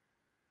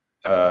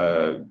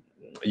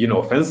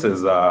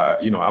 fences are,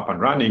 up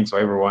and running. So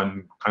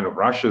everyone kind of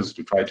rushes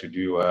to try to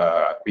do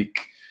a quick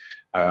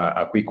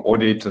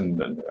audit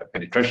and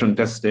penetration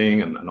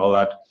testing and all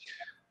that.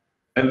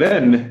 And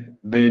then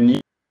the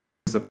news,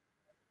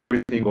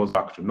 everything goes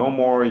back to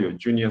normal. Your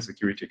junior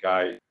security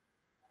guy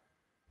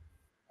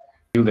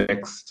till the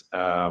next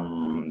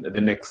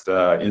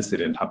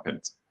incident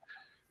happens.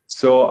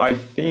 So I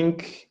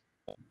think,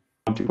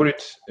 to put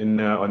it in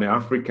on an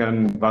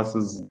African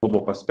versus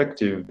global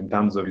perspective in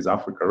terms of is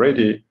Africa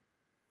ready,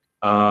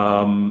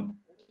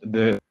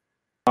 the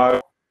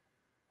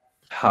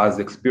has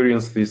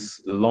experienced this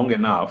long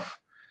enough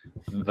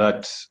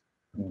that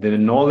the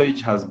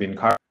knowledge has been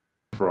carried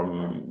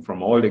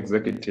from old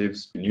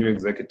executives to new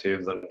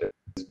executives, and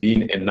there's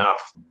been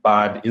enough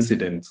bad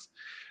incidents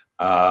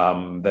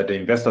that the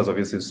investors of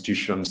these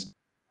institutions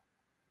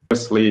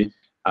firstly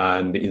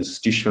and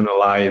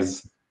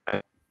institutionalize.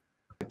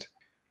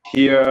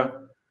 Here,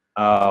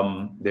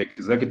 the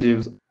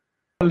executives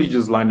only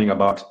just learning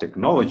about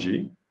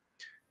technology,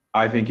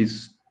 I think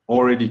is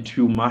already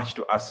too much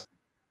to ask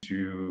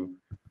to,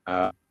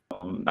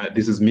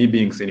 this is me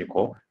being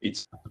cynical,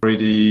 it's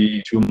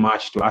already too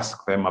much to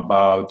ask them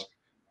about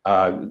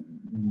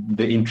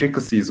the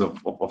intricacies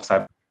of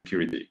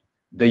cybersecurity.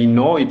 They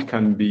know it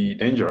can be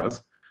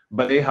dangerous,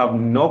 but they have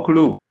no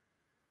clue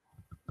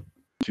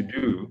to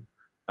do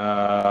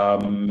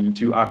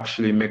to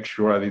actually make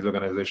sure these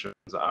organizations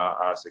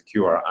are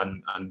secure,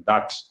 and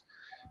that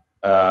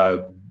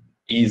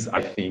is,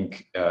 I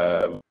think,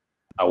 it's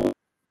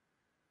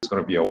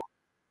going to be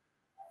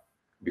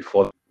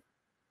before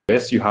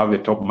unless you have the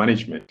top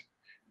management,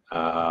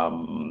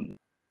 and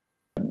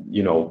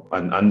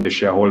the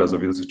shareholders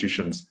of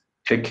institutions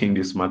taking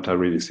this matter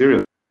really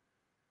seriously.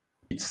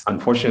 It's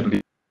unfortunately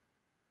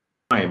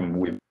time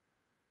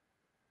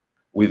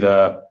with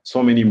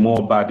so many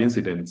more bad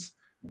incidents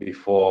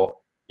before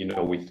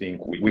we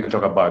think we can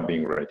talk about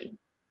being ready.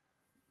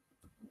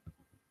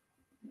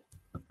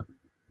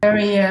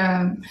 Very,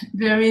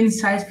 very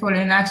insightful,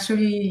 and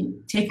actually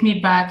take me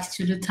back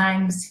to the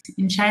times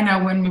in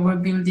China when we were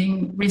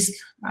building risk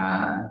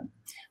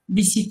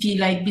BCP,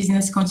 like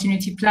business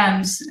continuity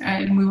plans,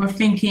 and we were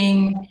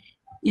thinking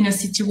in a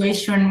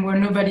situation where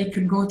nobody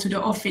could go to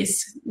the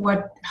office,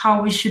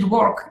 how we should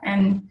work.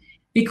 And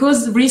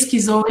because risk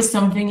is always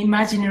something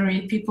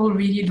imaginary, people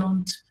really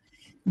don't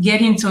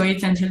get into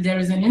it until there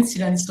is an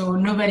incident. So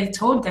nobody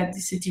told that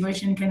this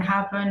situation can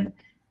happen.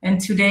 And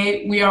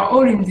today we are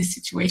all in this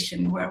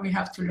situation where we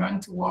have to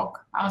learn to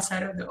walk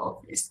outside of the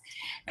office.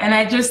 And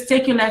I just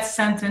take your last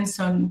sentence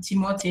on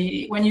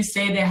Timothy, when you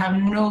say they have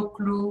no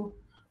clue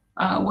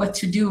what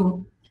to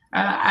do,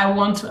 I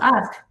want to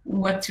ask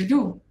what to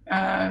do.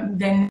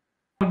 Then it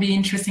will be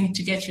interesting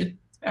to get your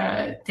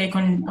take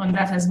on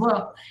that as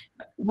well.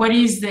 What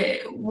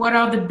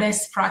are the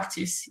best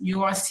practice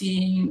you are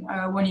seeing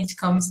when it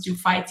comes to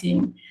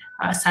fighting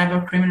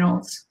cyber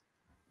criminals?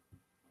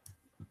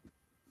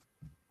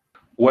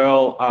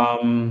 Well,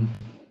 I'm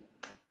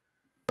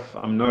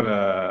not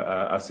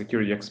a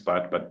security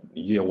expert, but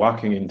you're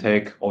working in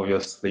tech,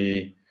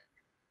 obviously.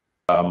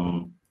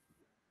 There's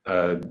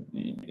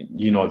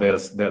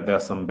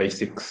some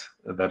basics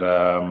that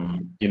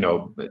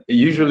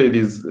usually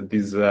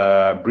these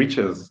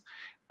breaches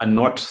and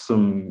not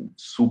some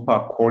super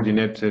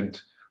coordinated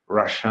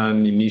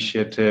Russian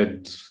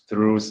initiated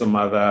through some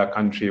other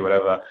country,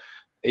 whatever.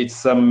 It's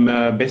some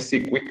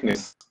basic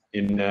weakness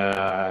in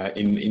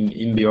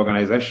the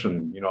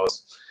organization. You know,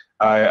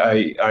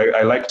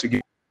 I like to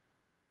give.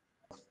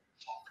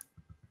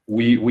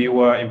 We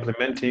were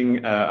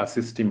implementing a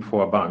system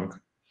for a bank,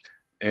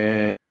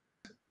 and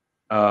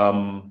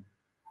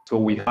so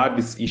we had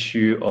this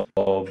issue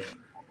of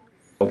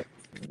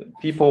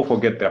people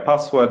forget their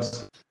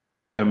passwords.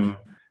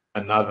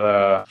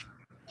 Another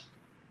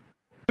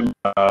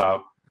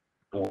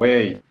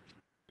way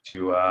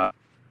to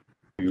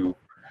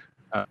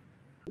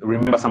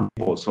remember some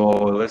people. So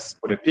let's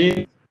put a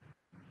PIN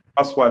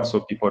password so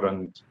people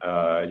don't,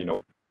 you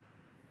know,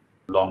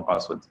 long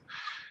passwords.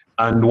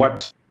 And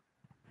what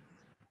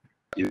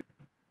is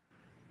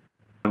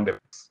on the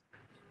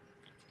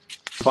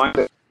find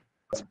it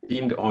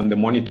pinned on the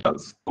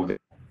monitors of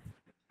it,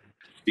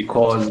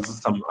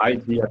 because some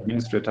IT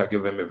administrator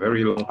gave them a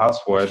very long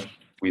password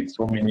with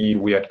so many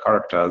weird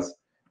characters,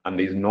 and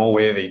there's no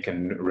way they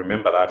can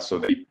remember that, so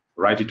they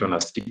write it on a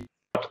stick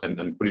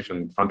and put it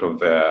in front of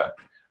their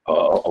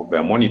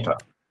monitor.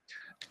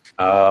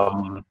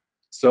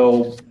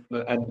 So,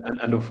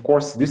 and of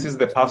course, this is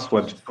the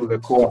password to the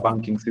core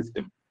banking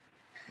system.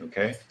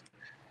 Okay,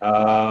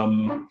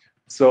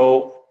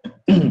 so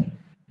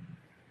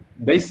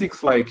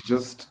basics like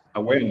just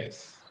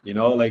awareness. You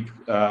know, like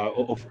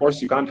of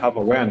course you can't have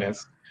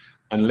awareness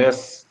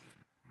unless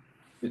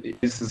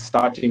this is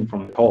starting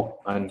from the top,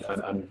 and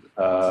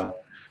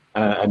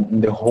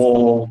the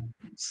whole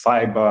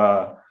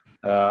cyber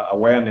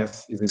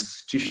awareness is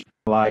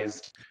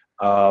institutionalized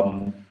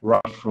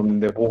right from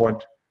the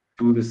board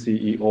to the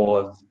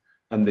CEOs,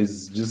 and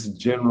there's just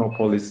general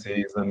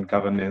policies and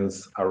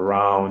governance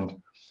around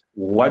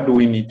what do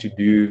we need to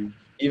do,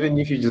 even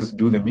if you just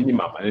do the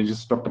minimum. And I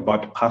just talked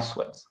about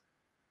passwords.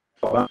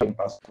 A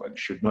password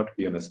should not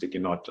be on a sticky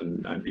note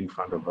and in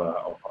front of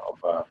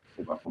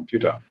a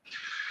computer.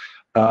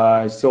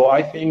 So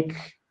I think,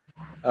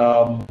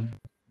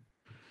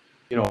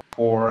 you know,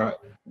 for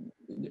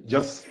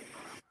just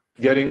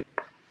getting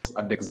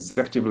at the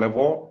executive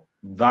level,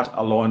 that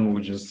alone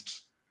will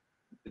just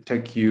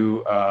take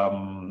you,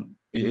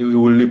 it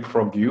will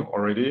leapfrog you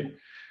already.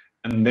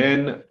 And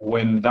then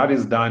when that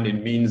is done,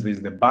 it means there's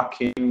the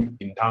backing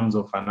in terms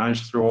of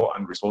financial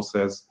and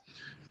resources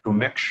to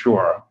make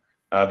sure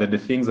that the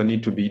things that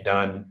need to be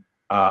done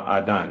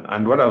are done.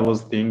 And what are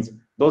those things?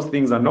 Those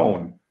things are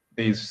known.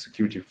 There's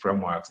security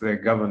frameworks, there are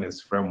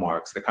governance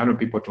frameworks, the kind of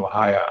people to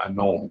hire are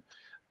known.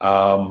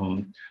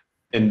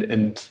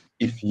 And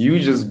if you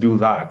just do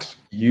that,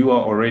 you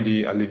are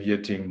already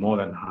alleviating more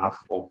than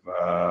half of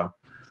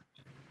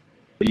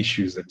the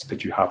issues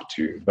that you have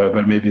to.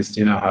 But maybe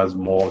Stina has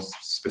more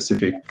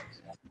specific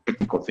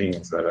technical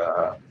things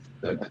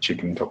that she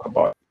can talk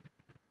about.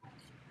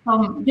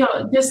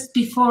 Yeah, just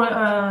before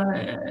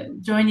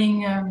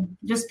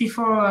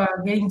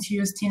getting to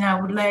you, Stina,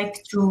 I would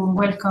like to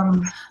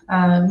welcome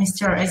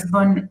Mr.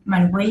 Esbon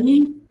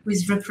Malwei, who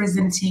is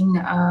representing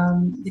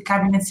the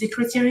Cabinet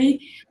Secretary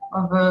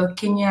of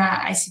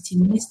Kenya ICT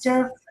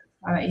Minister,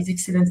 His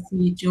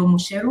Excellency Joe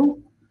Musheru.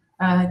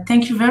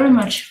 Thank you very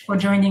much for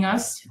joining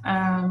us.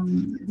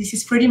 This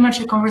is pretty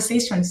much a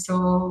conversation,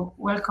 so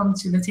welcome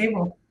to the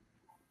table.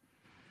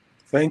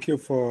 Thank you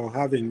for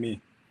having me.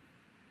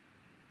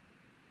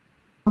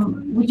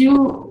 Would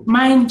you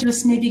mind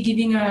just maybe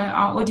giving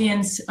our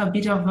audience a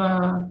bit of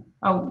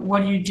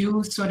what you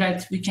do so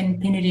that we can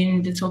pin it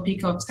in the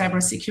topic of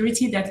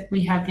cybersecurity that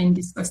we have been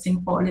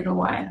discussing for a little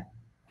while?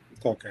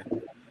 Okay.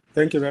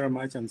 Thank you very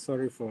much, and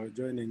sorry for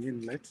joining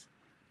in late.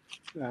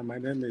 My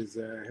name is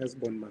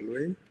Esbon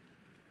Malwei,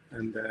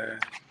 and I'm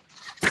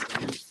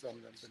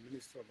the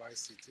Minister of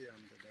ICT.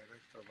 I'm the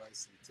Director of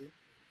ICT.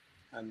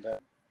 And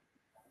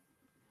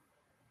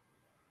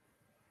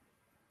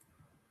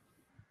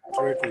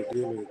try to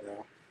deal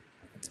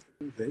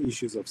with the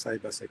issues of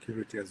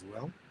cybersecurity as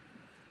well.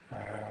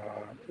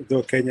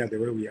 Though Kenya, the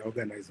way we are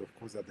organized, of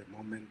course, at the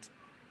moment,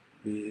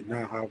 we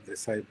now have the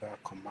Cyber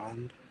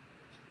Command,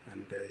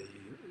 and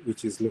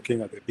which is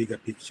looking at the bigger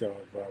picture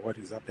of what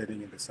is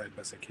happening in the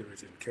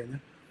cybersecurity in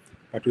Kenya.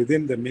 But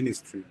within the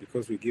ministry,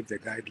 because we give the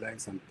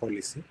guidelines and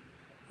policy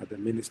at the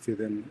ministry,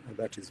 then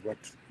that is what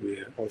we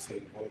are also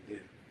involved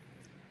in.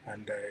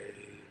 And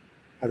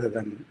other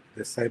than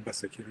the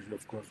cybersecurity,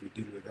 of course, we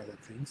deal with other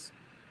things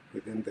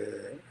within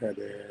the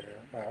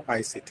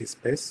ICT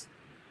space.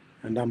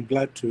 And I'm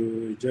glad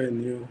to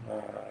join you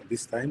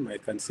this time. I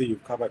can see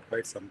you've covered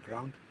quite some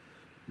ground,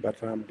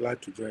 but I'm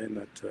glad to join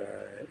at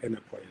any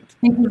point.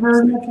 Thank you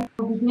very much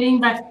for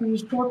getting back to you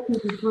shortly,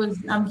 because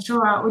I'm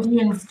sure our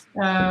audience is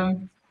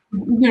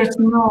eager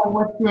to know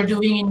what you're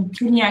doing in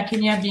Kenya,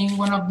 Kenya being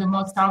one of the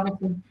most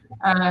targeted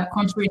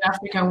countries in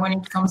Africa when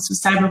it comes to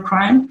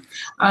cybercrime.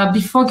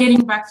 Before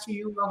getting back to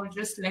you, I will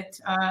just let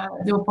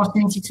the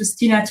opportunity to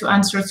Stina to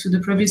answer to the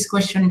previous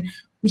question,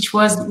 which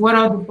was, what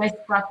are the best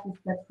practices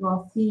that you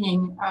are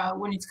seeing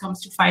when it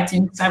comes to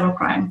fighting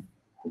cybercrime?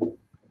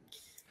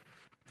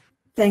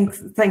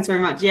 Thanks very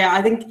much. Yeah,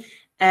 I think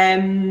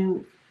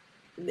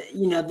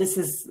you know, this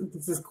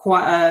is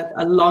quite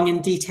a long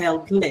and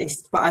detailed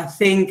list, but I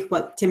think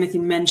what Timothy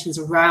mentions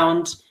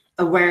around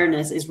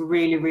awareness is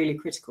really, really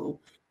critical.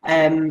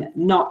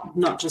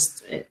 Not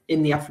just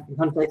in the African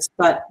context,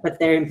 but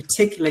there in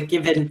particular,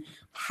 given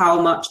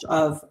how much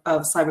of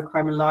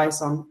cybercrime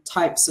relies on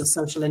types of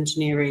social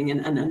engineering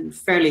and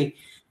fairly,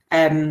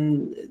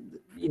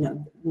 you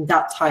know,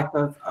 that type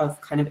of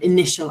kind of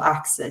initial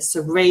access.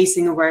 So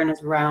raising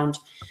awareness around,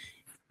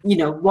 you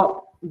know,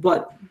 what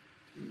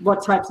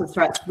types of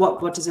threats,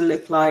 what does it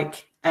look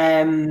like,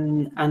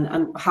 and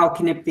how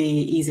can it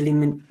be easily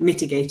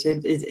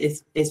mitigated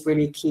is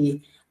really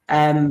key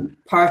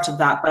part of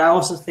that. But I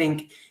also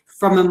think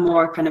from a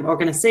more kind of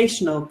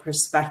organizational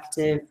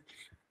perspective,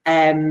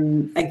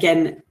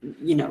 again,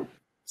 you know,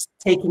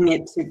 taking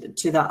it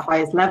to that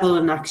highest level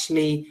and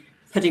actually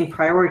putting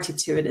priority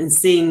to it and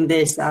seeing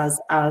this as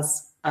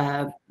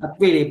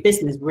really a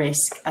business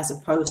risk as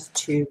opposed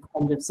to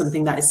kind of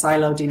something that is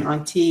siloed in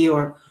IT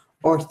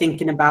or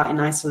thinking about in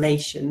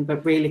isolation,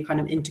 but really kind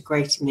of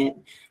integrating it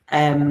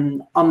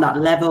on that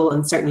level.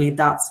 And certainly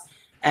that's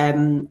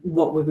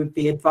what we would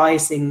be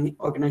advising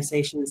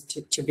organizations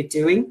to be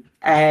doing,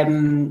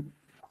 to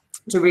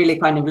really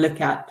kind of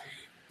look at,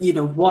 you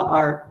know,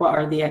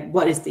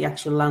 what is the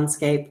actual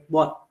landscape,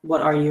 what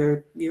are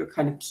your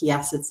kind of key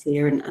assets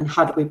here, and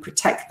how do we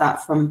protect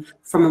that from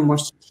a more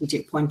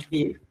strategic point of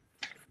view.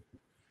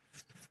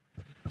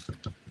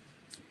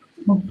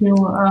 Thank you.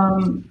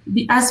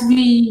 As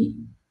we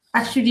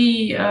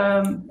actually,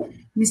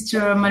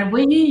 Mr.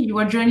 Malwedi, you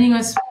are joining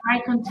us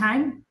right on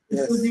time,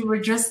 because we were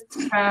just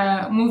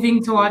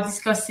moving toward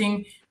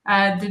discussing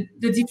the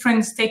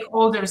different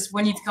stakeholders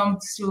when it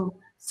comes to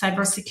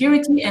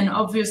cybersecurity, and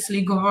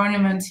obviously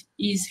government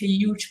is a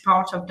huge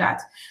part of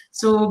that.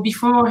 So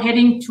before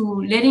heading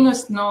to letting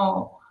us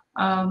know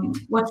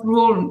what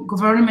role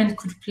government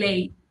could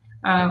play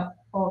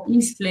or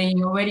is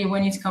playing already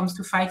when it comes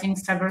to fighting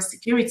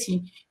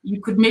cybersecurity, you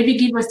could maybe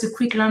give us a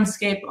quick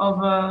landscape of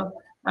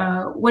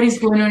what is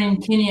going on in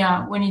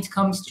Kenya when it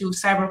comes to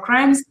cyber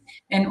crimes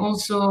and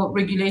also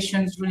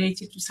regulations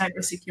related to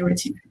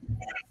cybersecurity.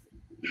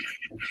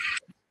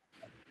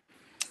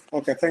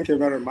 Okay, thank you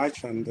very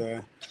much.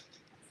 And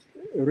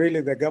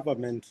really, the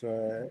government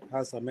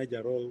has a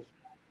major role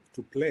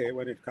to play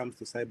when it comes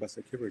to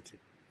cybersecurity,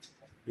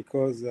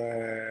 because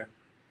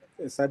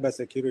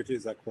cybersecurity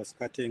is a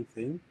cross-cutting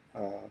thing.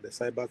 The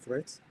cyber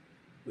threats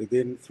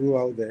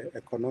throughout the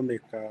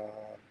economic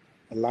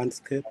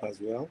landscape as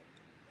well,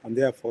 and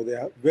therefore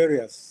there are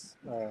various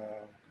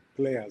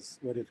players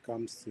when it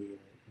comes to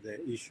the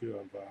issue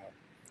of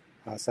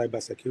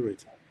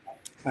cybersecurity.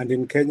 And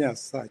in Kenya as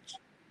such,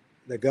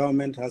 the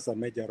government has a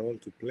major role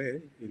to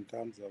play in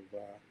terms of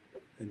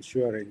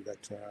ensuring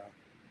that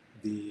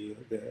the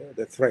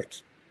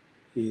threat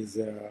is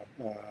of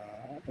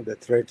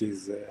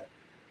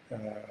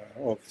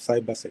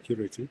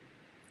cybersecurity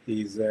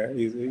is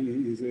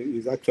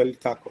actually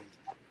tackled.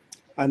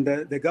 And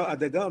at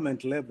the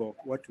government level,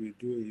 what we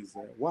do is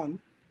one,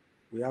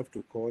 we have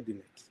to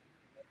coordinate.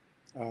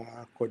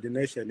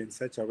 Coordination in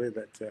such a way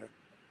that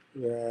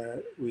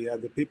we are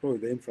the people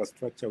with the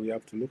infrastructure. We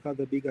have to look at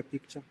the bigger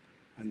picture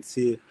and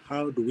see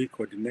how do we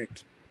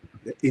coordinate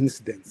the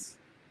incidents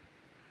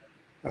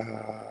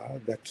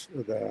that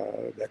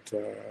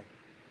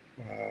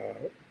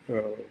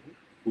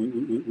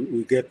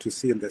we get to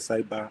see in the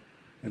cyber.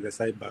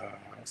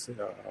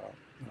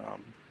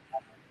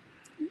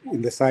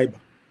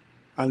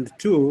 And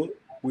two,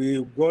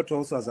 we got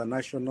also as a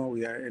national,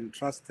 we are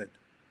entrusted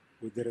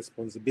with the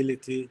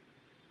responsibility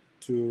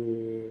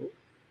to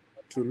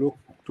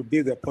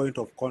be the point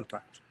of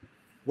contact.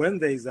 When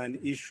there is an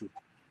issue,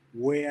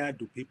 where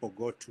do people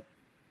go to?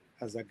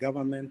 As a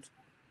government,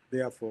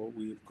 therefore,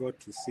 we've got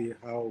to see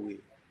how we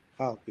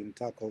help in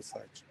tackle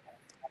such.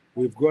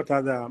 We've got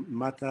other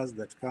matters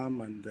that come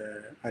and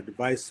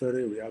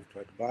advisory. We have to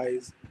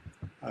advise,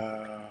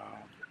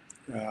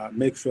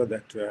 make sure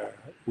that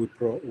we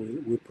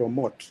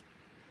promote,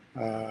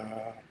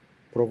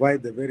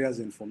 provide the various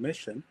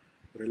information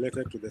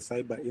related to the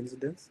cyber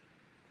incidents.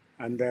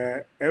 And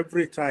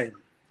every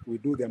time we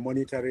do the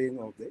monitoring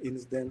of the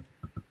incident,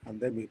 and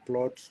then we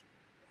plot,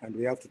 and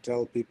we have to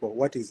tell people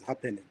what is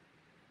happening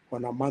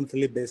on a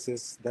monthly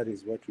basis. That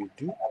is what we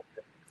do.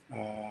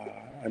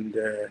 And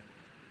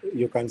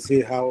you can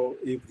see how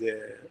if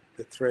the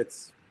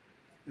threats,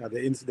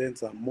 the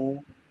incidents are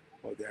more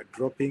or they are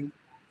dropping.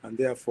 And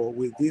therefore,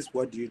 with this,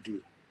 what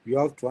do? You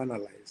have to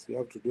analyze. You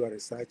have to do a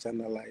research,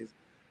 analyze,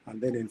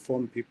 and then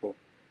inform people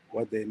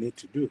what they need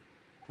to do.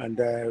 And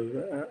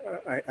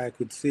I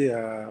could see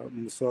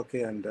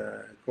Musoke and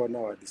Kona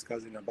were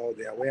discussing about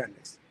the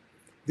awareness.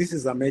 This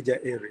is a major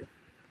area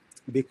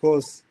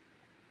because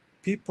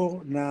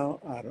people now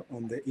are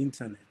on the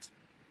internet,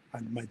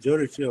 and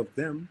majority of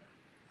them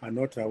are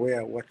not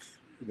aware what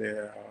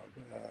the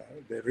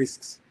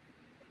risks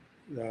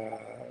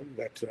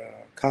that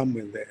come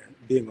with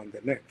being on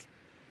the net.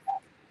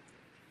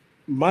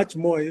 Much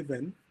more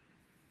even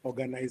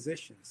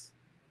organizations.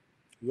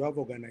 You have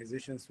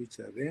organizations which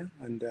are there,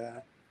 and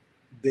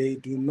they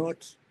do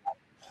not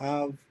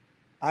have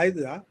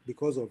either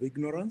because of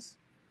ignorance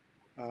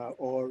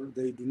or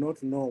they do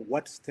not know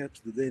what steps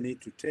do they need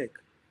to take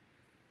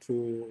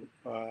to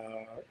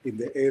in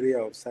the area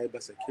of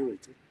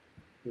cybersecurity.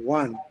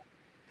 One,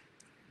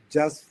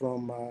 just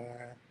from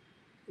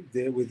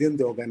within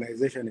the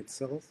organization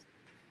itself,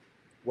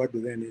 what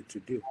do they need to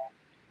do?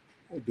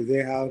 Do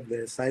they have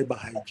the cyber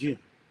hygiene?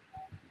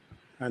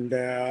 And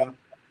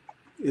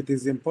it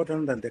is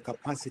important that the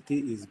capacity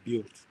is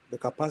built. The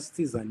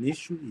capacity is an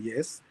issue,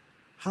 yes.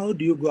 How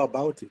do you go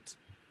about it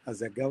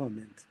as a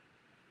government?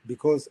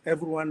 Because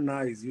everyone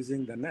now is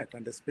using the net,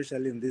 and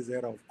especially in this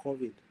era of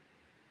COVID,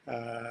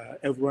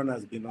 everyone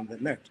has been on the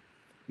net.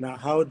 Now,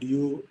 how do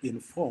you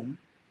inform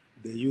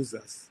the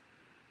users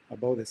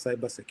about the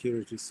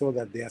cybersecurity so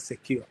that they are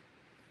secure?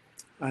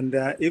 And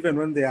even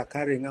when they are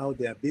carrying out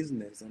their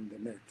business on the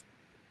net,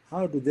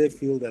 how do they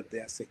feel that they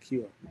are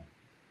secure?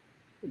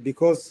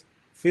 Because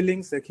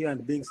feeling secure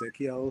and being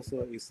secure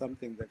also is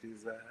something that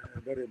is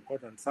very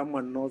important.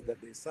 Someone knows that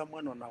there's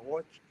someone on a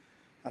watch,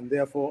 and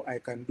therefore I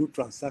can do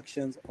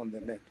transactions on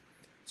the net.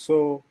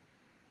 So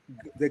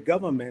the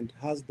government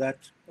has that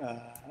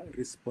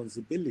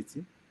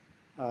responsibility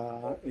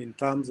in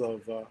terms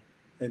of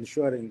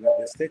ensuring that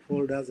the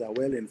stakeholders are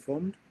well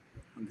informed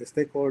and the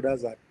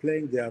stakeholders are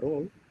playing their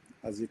role,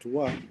 as it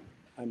were,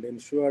 and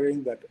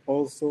ensuring that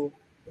also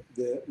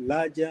the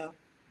larger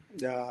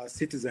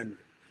citizenry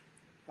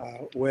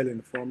are well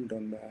informed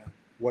on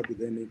what do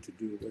they need to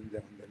do when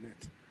they're on the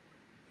net.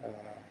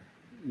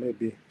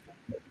 Maybe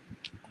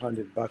hand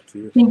it back to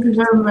you. Thank you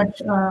very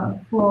much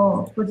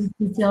for this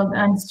detailed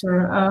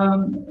answer.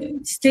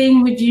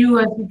 Staying with you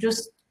as you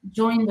just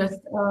joined us,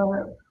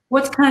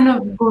 what kind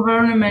of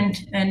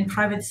government and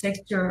private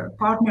sector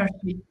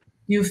partnership do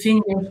you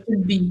think there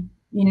should be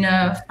in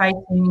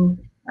fighting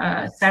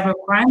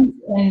cybercrime?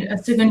 And a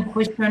second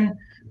question,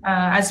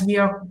 as we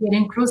are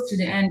getting close to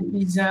the end,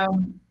 is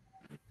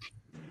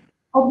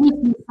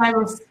obviously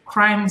cyber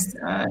crimes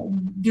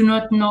do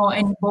not know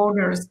any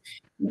borders.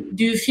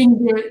 Do you think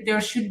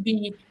there should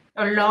be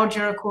a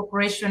larger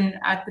cooperation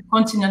at the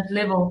continent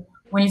level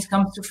when it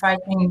comes to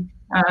fighting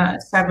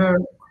cyber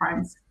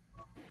crimes?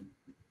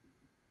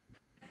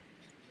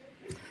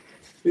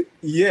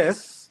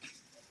 Yes.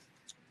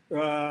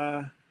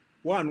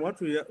 One, what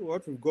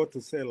we've got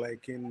to say,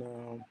 like in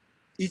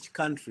each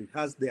country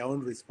has their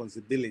own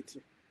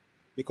responsibility,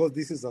 because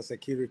this is a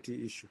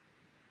security issue,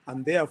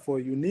 and therefore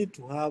you need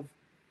to have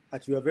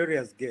at your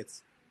various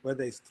gates,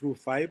 whether it's through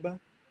fiber,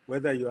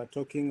 whether you are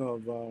talking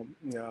of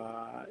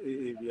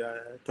if you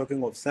are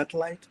talking of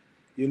satellite,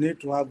 you need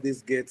to have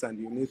these gates and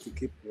you need to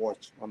keep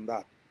watch on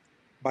that.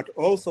 But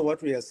also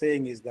what we are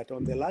saying is that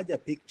on the larger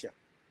picture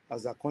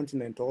as a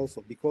continent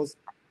also, because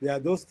there are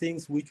those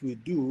things which we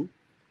do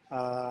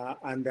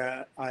and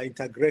are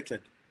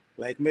integrated,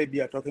 like maybe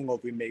you're talking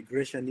of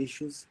immigration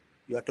issues,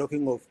 you are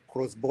talking of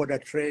cross-border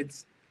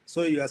trades.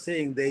 So you are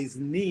saying there is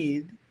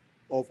need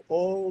of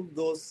all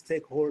those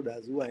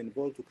stakeholders who are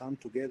involved to come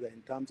together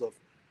in terms of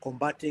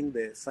combating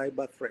the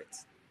cyber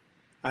threats.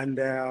 And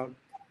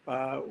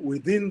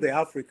within the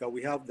Africa,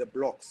 we have the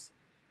blocks.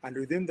 And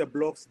within the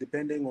blocks,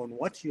 depending on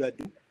what you are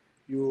doing,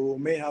 you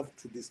may have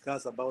to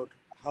discuss about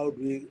how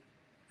do we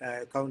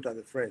counter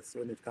the threats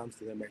when it comes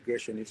to the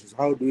migration issues.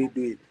 How do we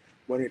do it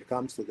when it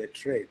comes to the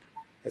trade?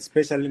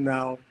 Especially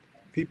now,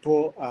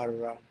 people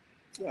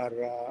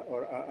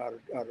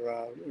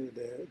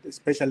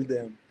especially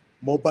the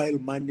mobile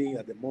money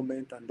at the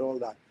moment and all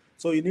that.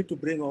 So you need to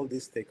bring all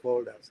these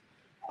stakeholders.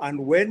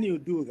 And when you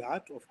do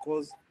that, of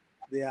course,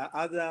 there are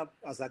other,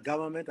 as a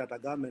government, at a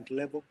government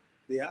level,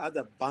 there are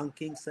other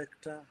banking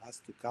sector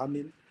has to come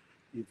in.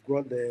 You've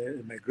got the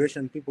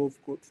immigration people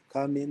who've got to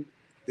come in.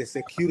 The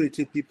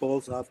security people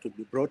also have to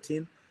be brought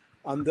in.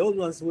 And those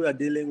ones who are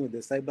dealing with the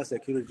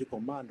cybersecurity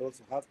command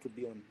also have to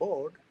be on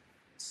board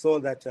so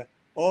that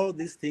all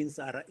these things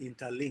are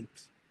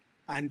interlinked.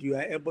 And you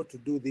are able to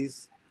do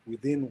this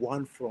within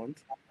one front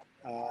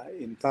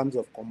in terms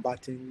of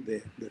combating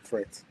the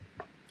threats.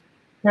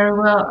 Very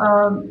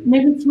well.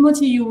 Maybe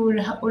Timothy, you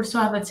will also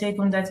have a take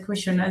on that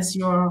question as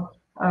you're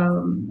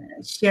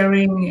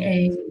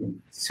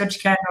sharing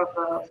such kind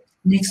of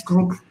mixed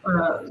group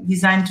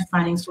designed to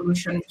finding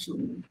solutions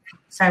to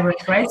cyber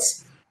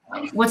threats.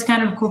 What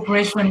kind of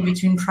cooperation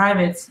between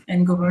private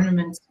and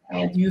government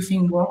do you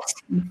think works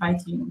in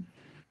fighting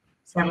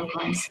cyber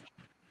crimes?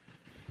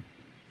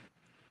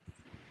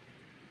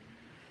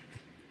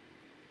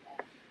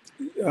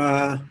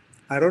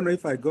 I don't know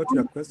if I got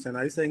your question.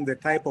 Are you saying the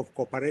type of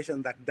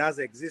cooperation that does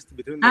exist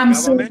between the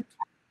government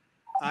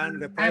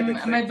and the private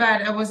sector? My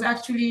bad. I was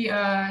actually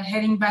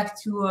heading back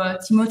to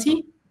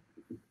Timothy.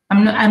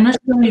 I'm not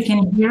sure you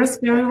can hear us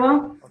very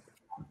well.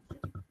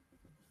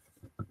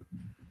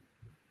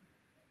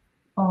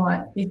 Oh,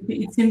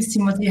 it seems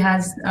Timothy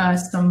has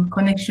some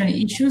connection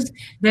issues.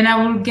 Then I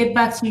will get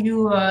back to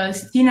you,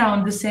 Stina,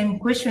 on the same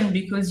question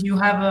because you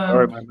have a.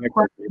 Sorry, my mic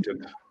was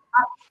muted.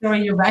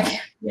 Sorry, you're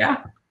back.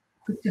 Yeah,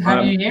 good to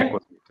have you here.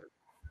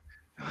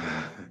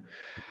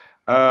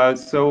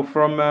 So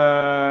from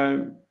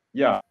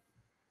yeah,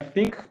 I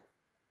think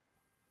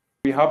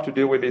we we have to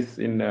deal with this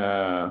in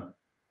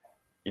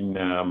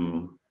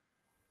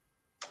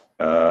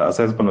as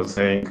husband was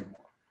saying,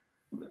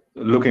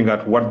 looking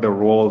at what the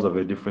roles of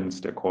the different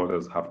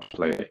stakeholders have to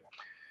play.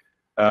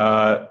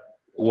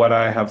 What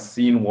I have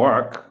seen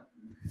work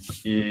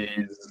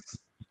is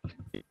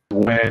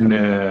when,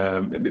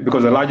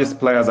 because the largest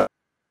players are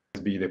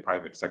be the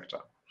private sector.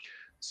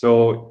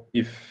 So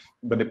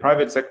but the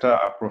private sector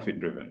are profit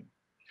driven.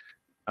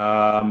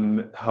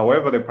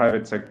 However, the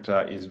private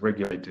sector is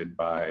regulated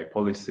by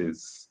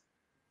policies,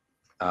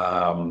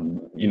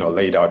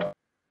 laid out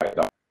by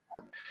that.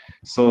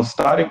 So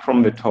starting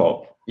from the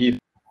top, if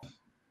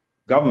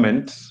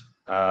government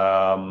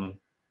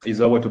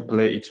is able to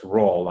play its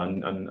role,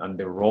 and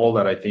the role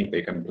that I think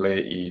they can play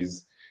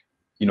is,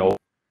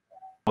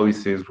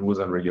 policies, rules,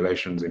 and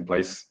regulations in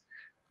place,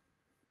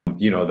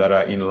 that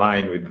are in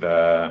line with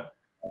the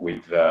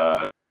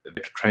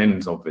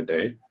trends of the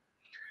day.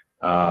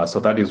 So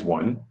that is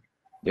one.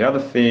 The other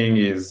thing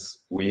is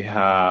we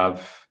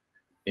have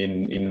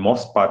in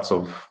most parts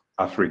of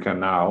Africa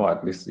now,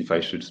 at least if I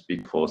should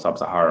speak for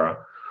Sub-Sahara,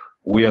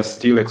 we are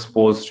still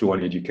exposed to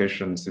an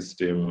education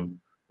system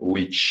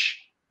which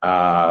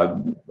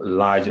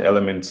large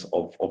elements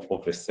of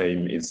the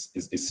same is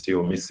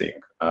still missing.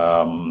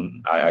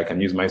 I can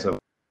use myself.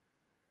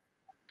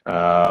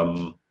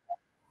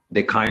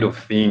 The kind of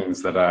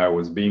things that I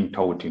was being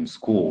taught in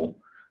school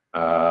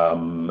are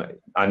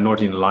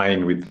not in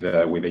line with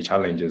the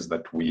challenges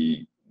that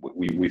we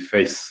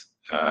face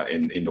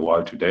in the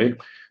world today.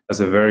 That's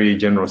a very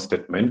general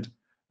statement,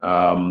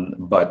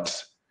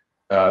 but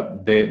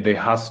there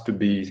has to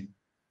be,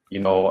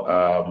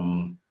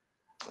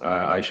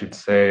 I should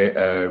say,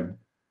 a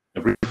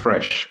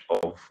refresh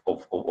of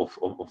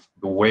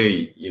the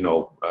way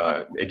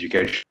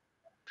education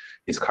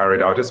is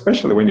carried out,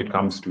 especially when it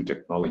comes to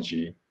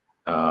technology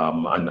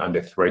and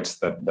the threats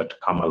that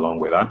come along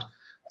with that.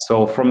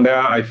 So from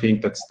there, I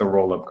think that's the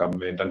role of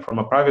government. And from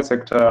a private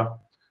sector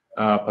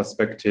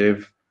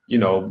perspective,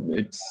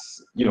 it's,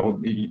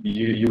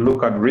 you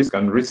look at risk,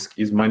 and risk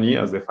is money,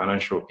 as the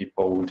financial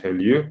people will tell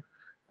you.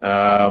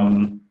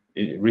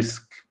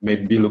 Risk may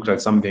be looked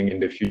at something in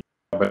the future,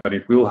 but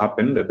it will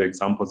happen. The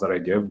examples that I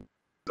gave,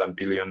 and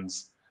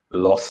billions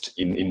lost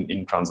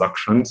in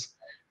transactions.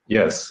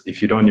 Yes,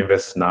 if you don't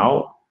invest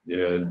now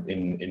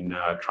in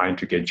trying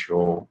to get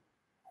your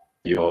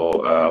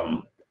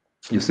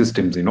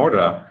systems in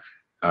order,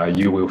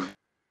 you will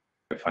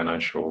face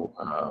financial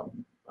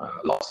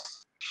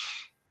loss.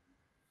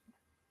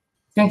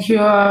 Thank you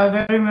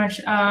very much.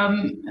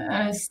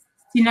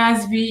 Stina,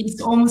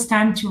 it's almost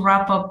time to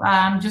wrap up.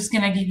 I'm just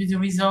going to give you the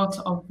result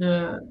of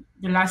the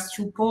last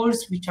two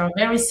polls, which are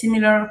very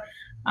similar.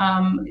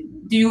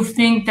 Do you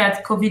think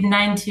that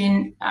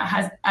COVID-19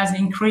 has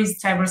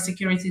increased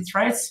cybersecurity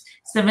threats?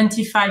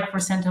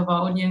 75% of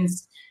our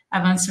audience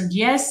have answered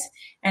yes.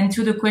 And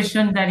to the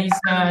question that is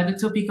the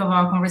topic of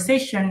our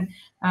conversation,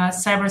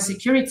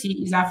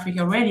 cybersecurity, is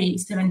Africa ready?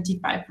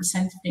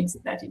 75% thinks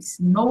that is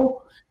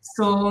no.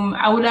 So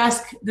I would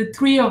ask the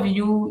three of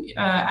you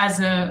as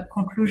a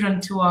conclusion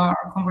to our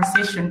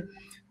conversation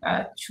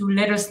to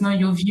let us know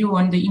your view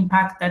on the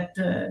impact that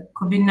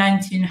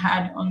COVID-19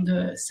 had on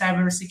the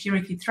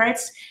cybersecurity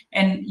threats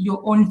and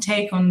your own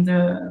take on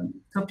the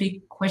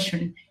topic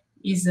question,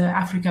 is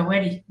Africa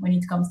ready when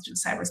it comes to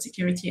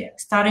cybersecurity?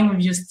 Starting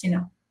with you,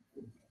 Stina.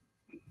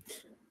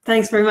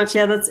 Thanks very much.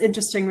 Yeah, that's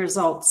interesting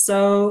results.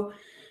 So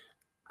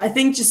I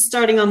think just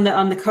starting on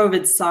the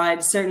COVID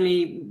side,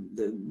 certainly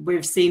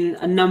we've seen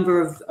a number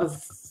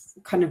of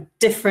kind of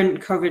different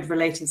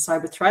COVID-related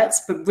cyber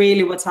threats, but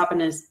really what's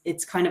happened is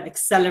it's kind of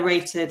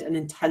accelerated and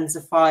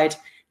intensified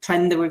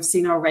trend that we've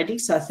seen already.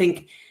 So I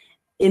think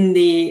in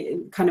the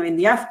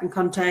African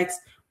context,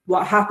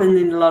 what happened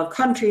in a lot of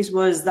countries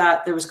was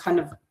that there was kind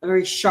of a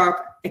very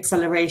sharp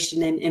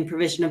acceleration in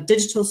provision of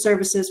digital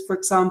services, for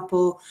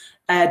example,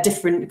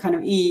 different kind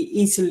of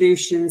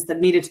e-solutions that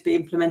needed to be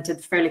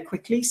implemented fairly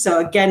quickly. So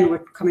again, we're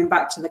coming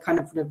back to the kind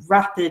of the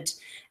rapid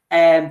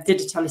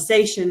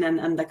digitalization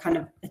and the kind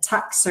of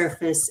attack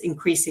surface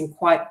increasing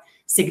quite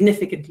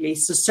significantly.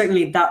 So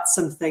certainly that's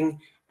something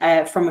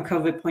from a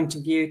COVID point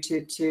of view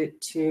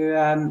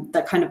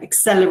that kind of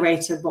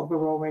accelerated what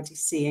we're already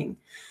seeing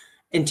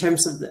in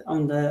terms of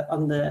on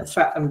the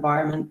threat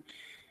environment.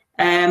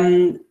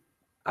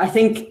 I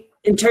think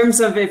in terms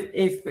of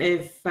if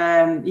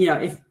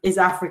is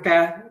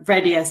Africa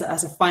ready as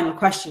a final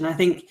question, I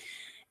think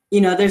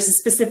there's a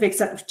specific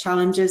set of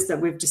challenges that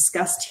we've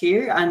discussed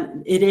here,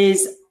 and it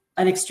is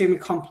an extremely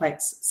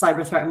complex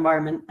cyber threat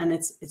environment, and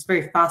it's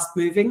very fast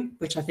moving,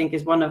 which I think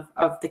is one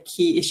of the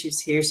key issues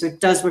here. So it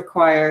does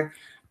require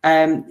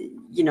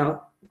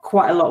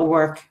quite a lot of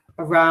work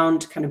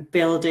around kind of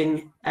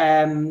building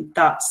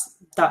that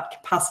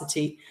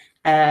capacity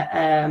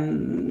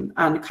and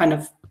kind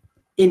of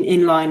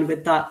in line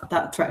with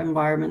that threat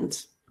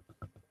environment.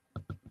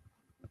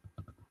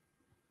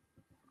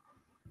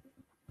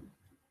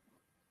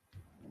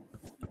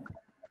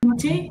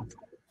 Musoke,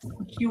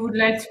 if you would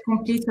like to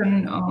complete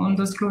on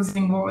those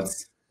closing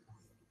words.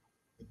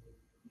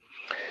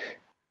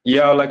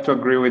 Yeah, I'd like to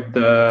agree with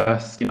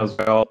Stina as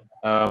well.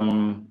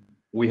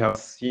 We have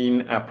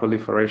seen a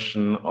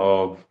proliferation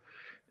of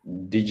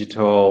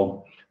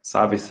digital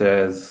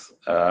services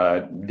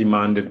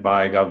demanded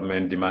by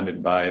government,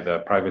 demanded by the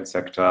private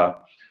sector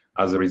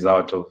as a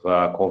result of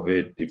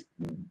COVID. If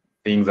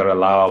things that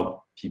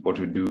allow people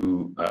to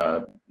do,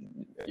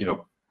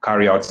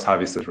 carry out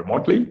services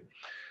remotely,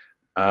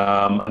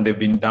 and they've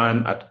been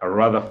done at a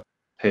rather fast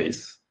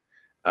pace.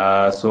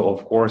 So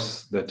of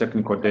course, the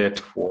technical debt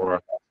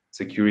for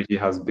security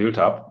has built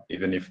up,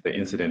 even if the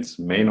incidents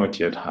may not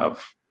yet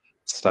have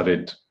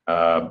started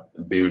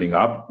building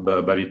up,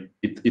 but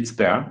it's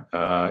there,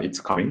 it's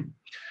coming.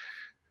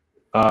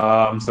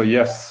 So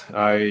yes,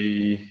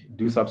 I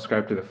do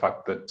subscribe to the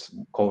fact that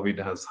COVID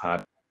has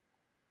had,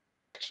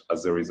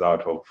 as a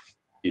result of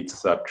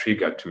its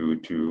trigger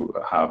to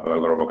have a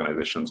lot of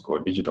organizations go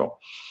digital.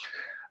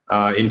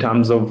 In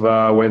terms of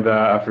whether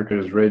Africa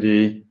is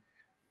ready,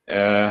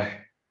 I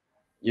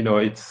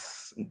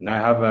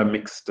have a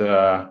mixed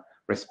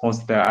response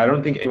there. I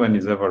don't think anyone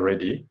is ever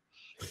ready.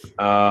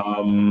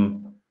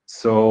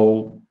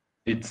 So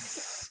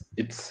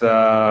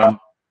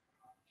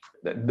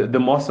the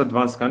most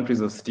advanced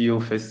countries are still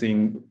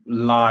facing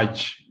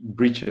large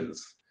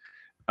breaches.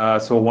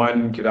 So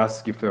one could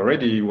ask, if they're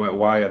ready,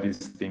 why are these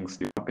things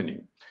still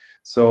happening?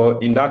 So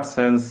in that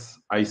sense,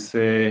 I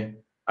say,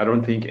 I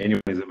don't think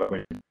anyone is ever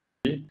going to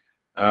be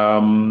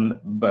ready.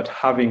 But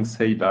having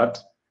said that,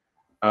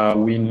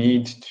 we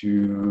need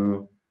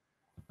to,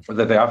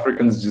 that the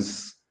Africans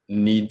just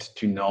need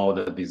to know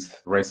that these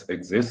threats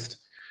exist.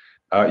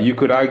 You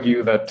could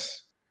argue that,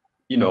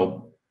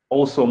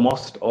 also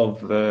most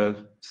of the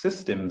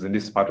systems in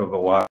this part of the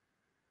world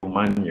are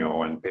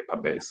manual and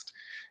paper-based.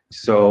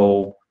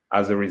 So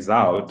as a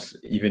result,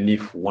 even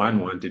if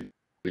one wanted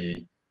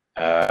to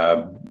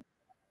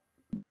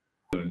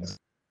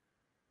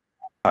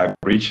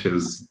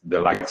breaches the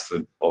likes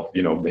of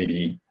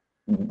maybe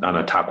an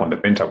attack on the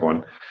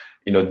Pentagon,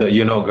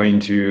 you're not going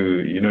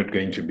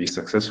to be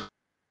successful.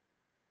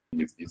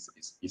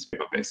 It's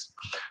paper-based.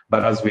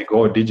 But as we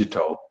go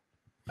digital,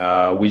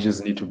 we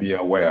just need to be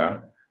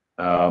aware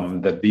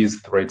that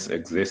these threats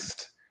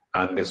exist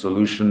and the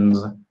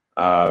solutions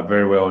are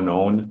very well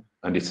known,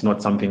 and it's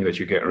not something that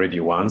you get ready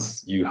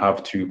once. You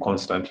have to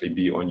constantly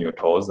be on your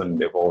toes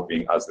and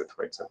evolving as the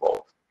threats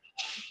evolve.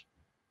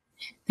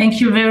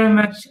 Thank you very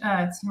much,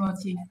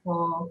 Timothy,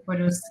 for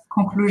those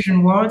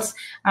conclusion words.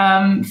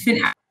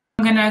 Finn,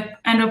 I'm going to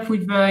end up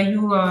with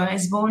you,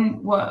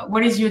 Esbon.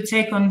 What is your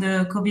take on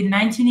the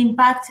COVID-19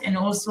 impact, and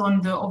also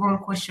on the overall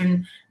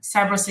question,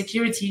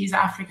 cybersecurity, is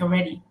Africa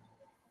ready?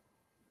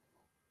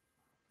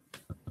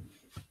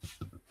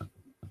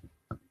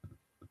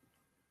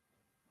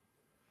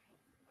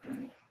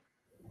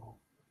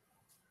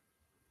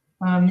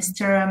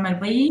 Mr.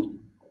 Malbui?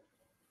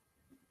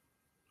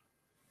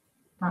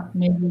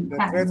 Maybe the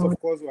threats, of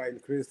course, will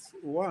increase.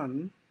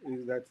 One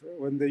is that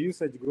when the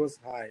usage goes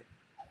high,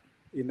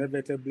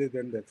 inevitably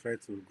then the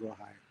threats will go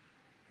high.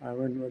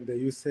 And when the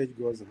usage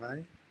goes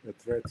high, the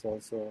threats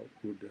also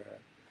could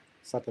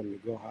certainly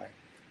go high.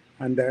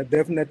 And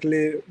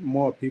definitely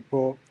more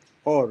people,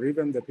 or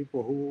even the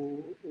people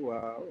who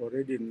are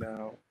already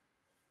now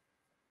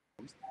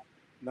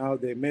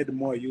they made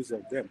more use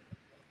of them.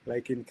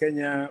 Like in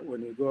Kenya,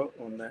 when you go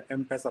on the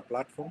M-Pesa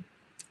platform,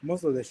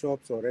 most of the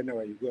shops or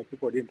anywhere you go,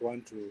 people didn't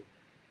want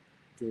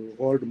to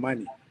hold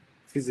money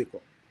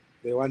physical.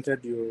 They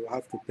wanted you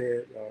have to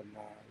pay on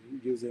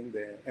using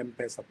the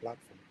M-Pesa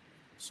platform.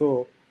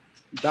 So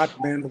that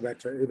meant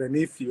that even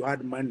if you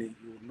had money,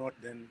 you would not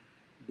then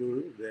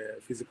do the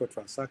physical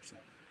transaction.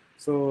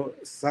 So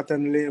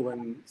certainly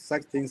when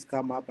such things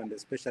come up, and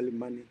especially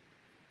money,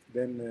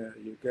 then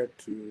you get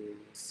to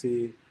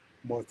see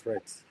more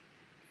threats.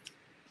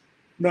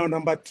 Now,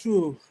 number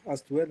two,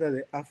 as to whether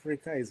the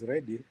Africa is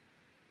ready,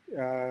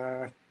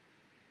 that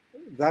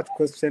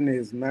question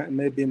is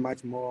maybe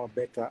much more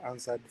better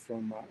answered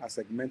from a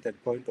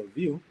segmented point of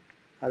view,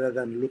 other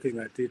than looking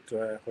at it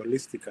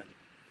holistically.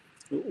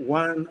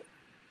 One,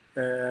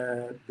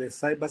 the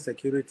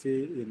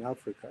cybersecurity in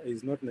Africa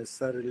is not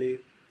necessarily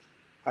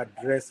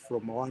addressed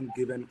from one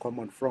given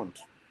common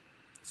front.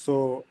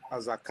 So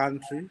as a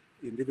country,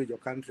 individual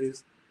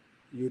countries,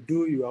 you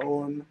do your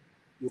own,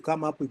 you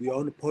come up with your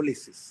own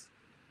policies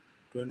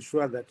to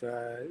ensure that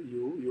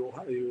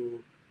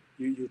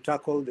you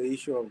tackle the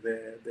issue of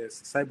the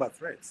cyber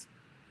threats.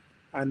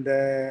 And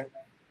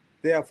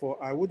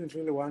therefore, I wouldn't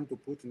really want to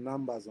put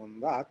numbers on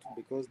that,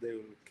 because they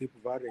will keep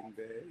varying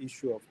the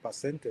issue of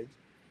percentage.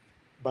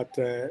 But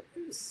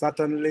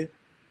certainly,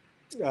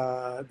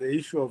 the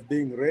issue of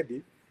being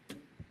ready,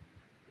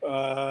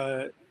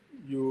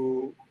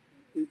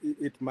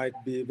 it might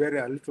be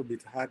a little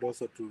bit hard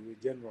also to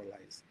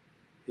generalize.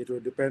 It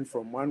will depend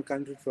from one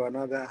country to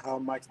another how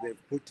much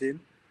they've put in,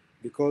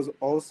 because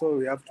also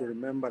we have to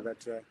remember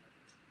that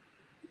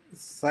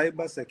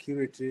cyber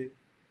security,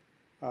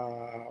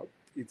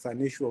 it's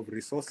an issue of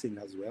resourcing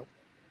as well,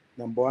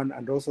 number one,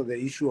 and also the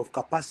issue of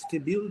capacity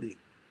building.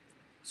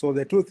 So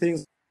the two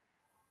things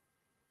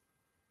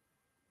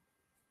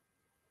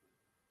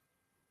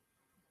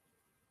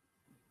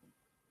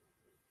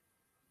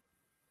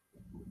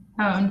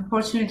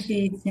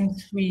Unfortunately, it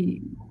seems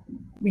we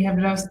have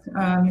lost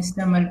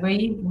Mr.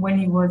 Malvai when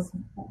he was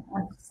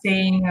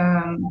saying.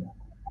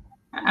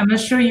 I'm not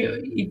sure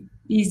if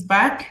he's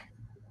back,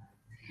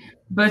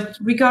 but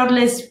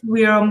regardless,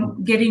 we are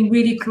getting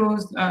really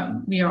close.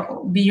 We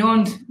are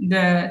beyond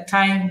the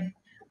time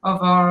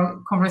of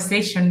our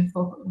conversation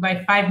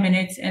by 5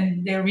 minutes,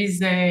 and there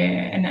is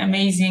an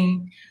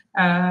amazing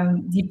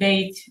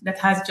debate that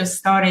has just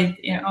started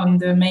on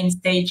the main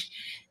stage.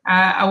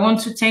 I want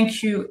to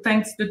thanks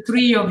the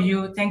three of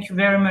you. Thank you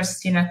very much,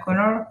 Stina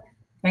Connor.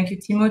 Thank you,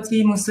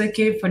 Timothy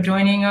Musoke, for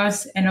joining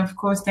us. And of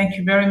course, thank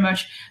you very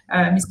much,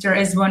 Mr.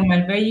 Ezwan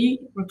Malvai,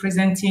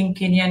 representing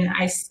Kenyan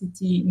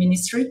ICT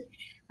Ministry.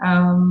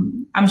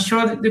 I'm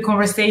sure that the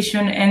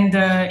conversation and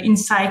the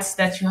insights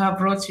that you have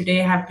brought today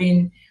have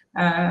been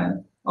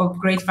of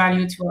great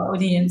value to our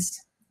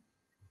audience.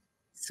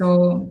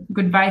 So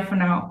goodbye for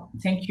now.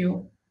 Thank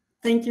you.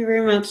 Thank you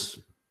very much.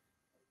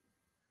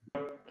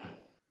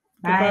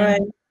 Bye.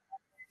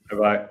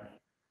 Bye-bye.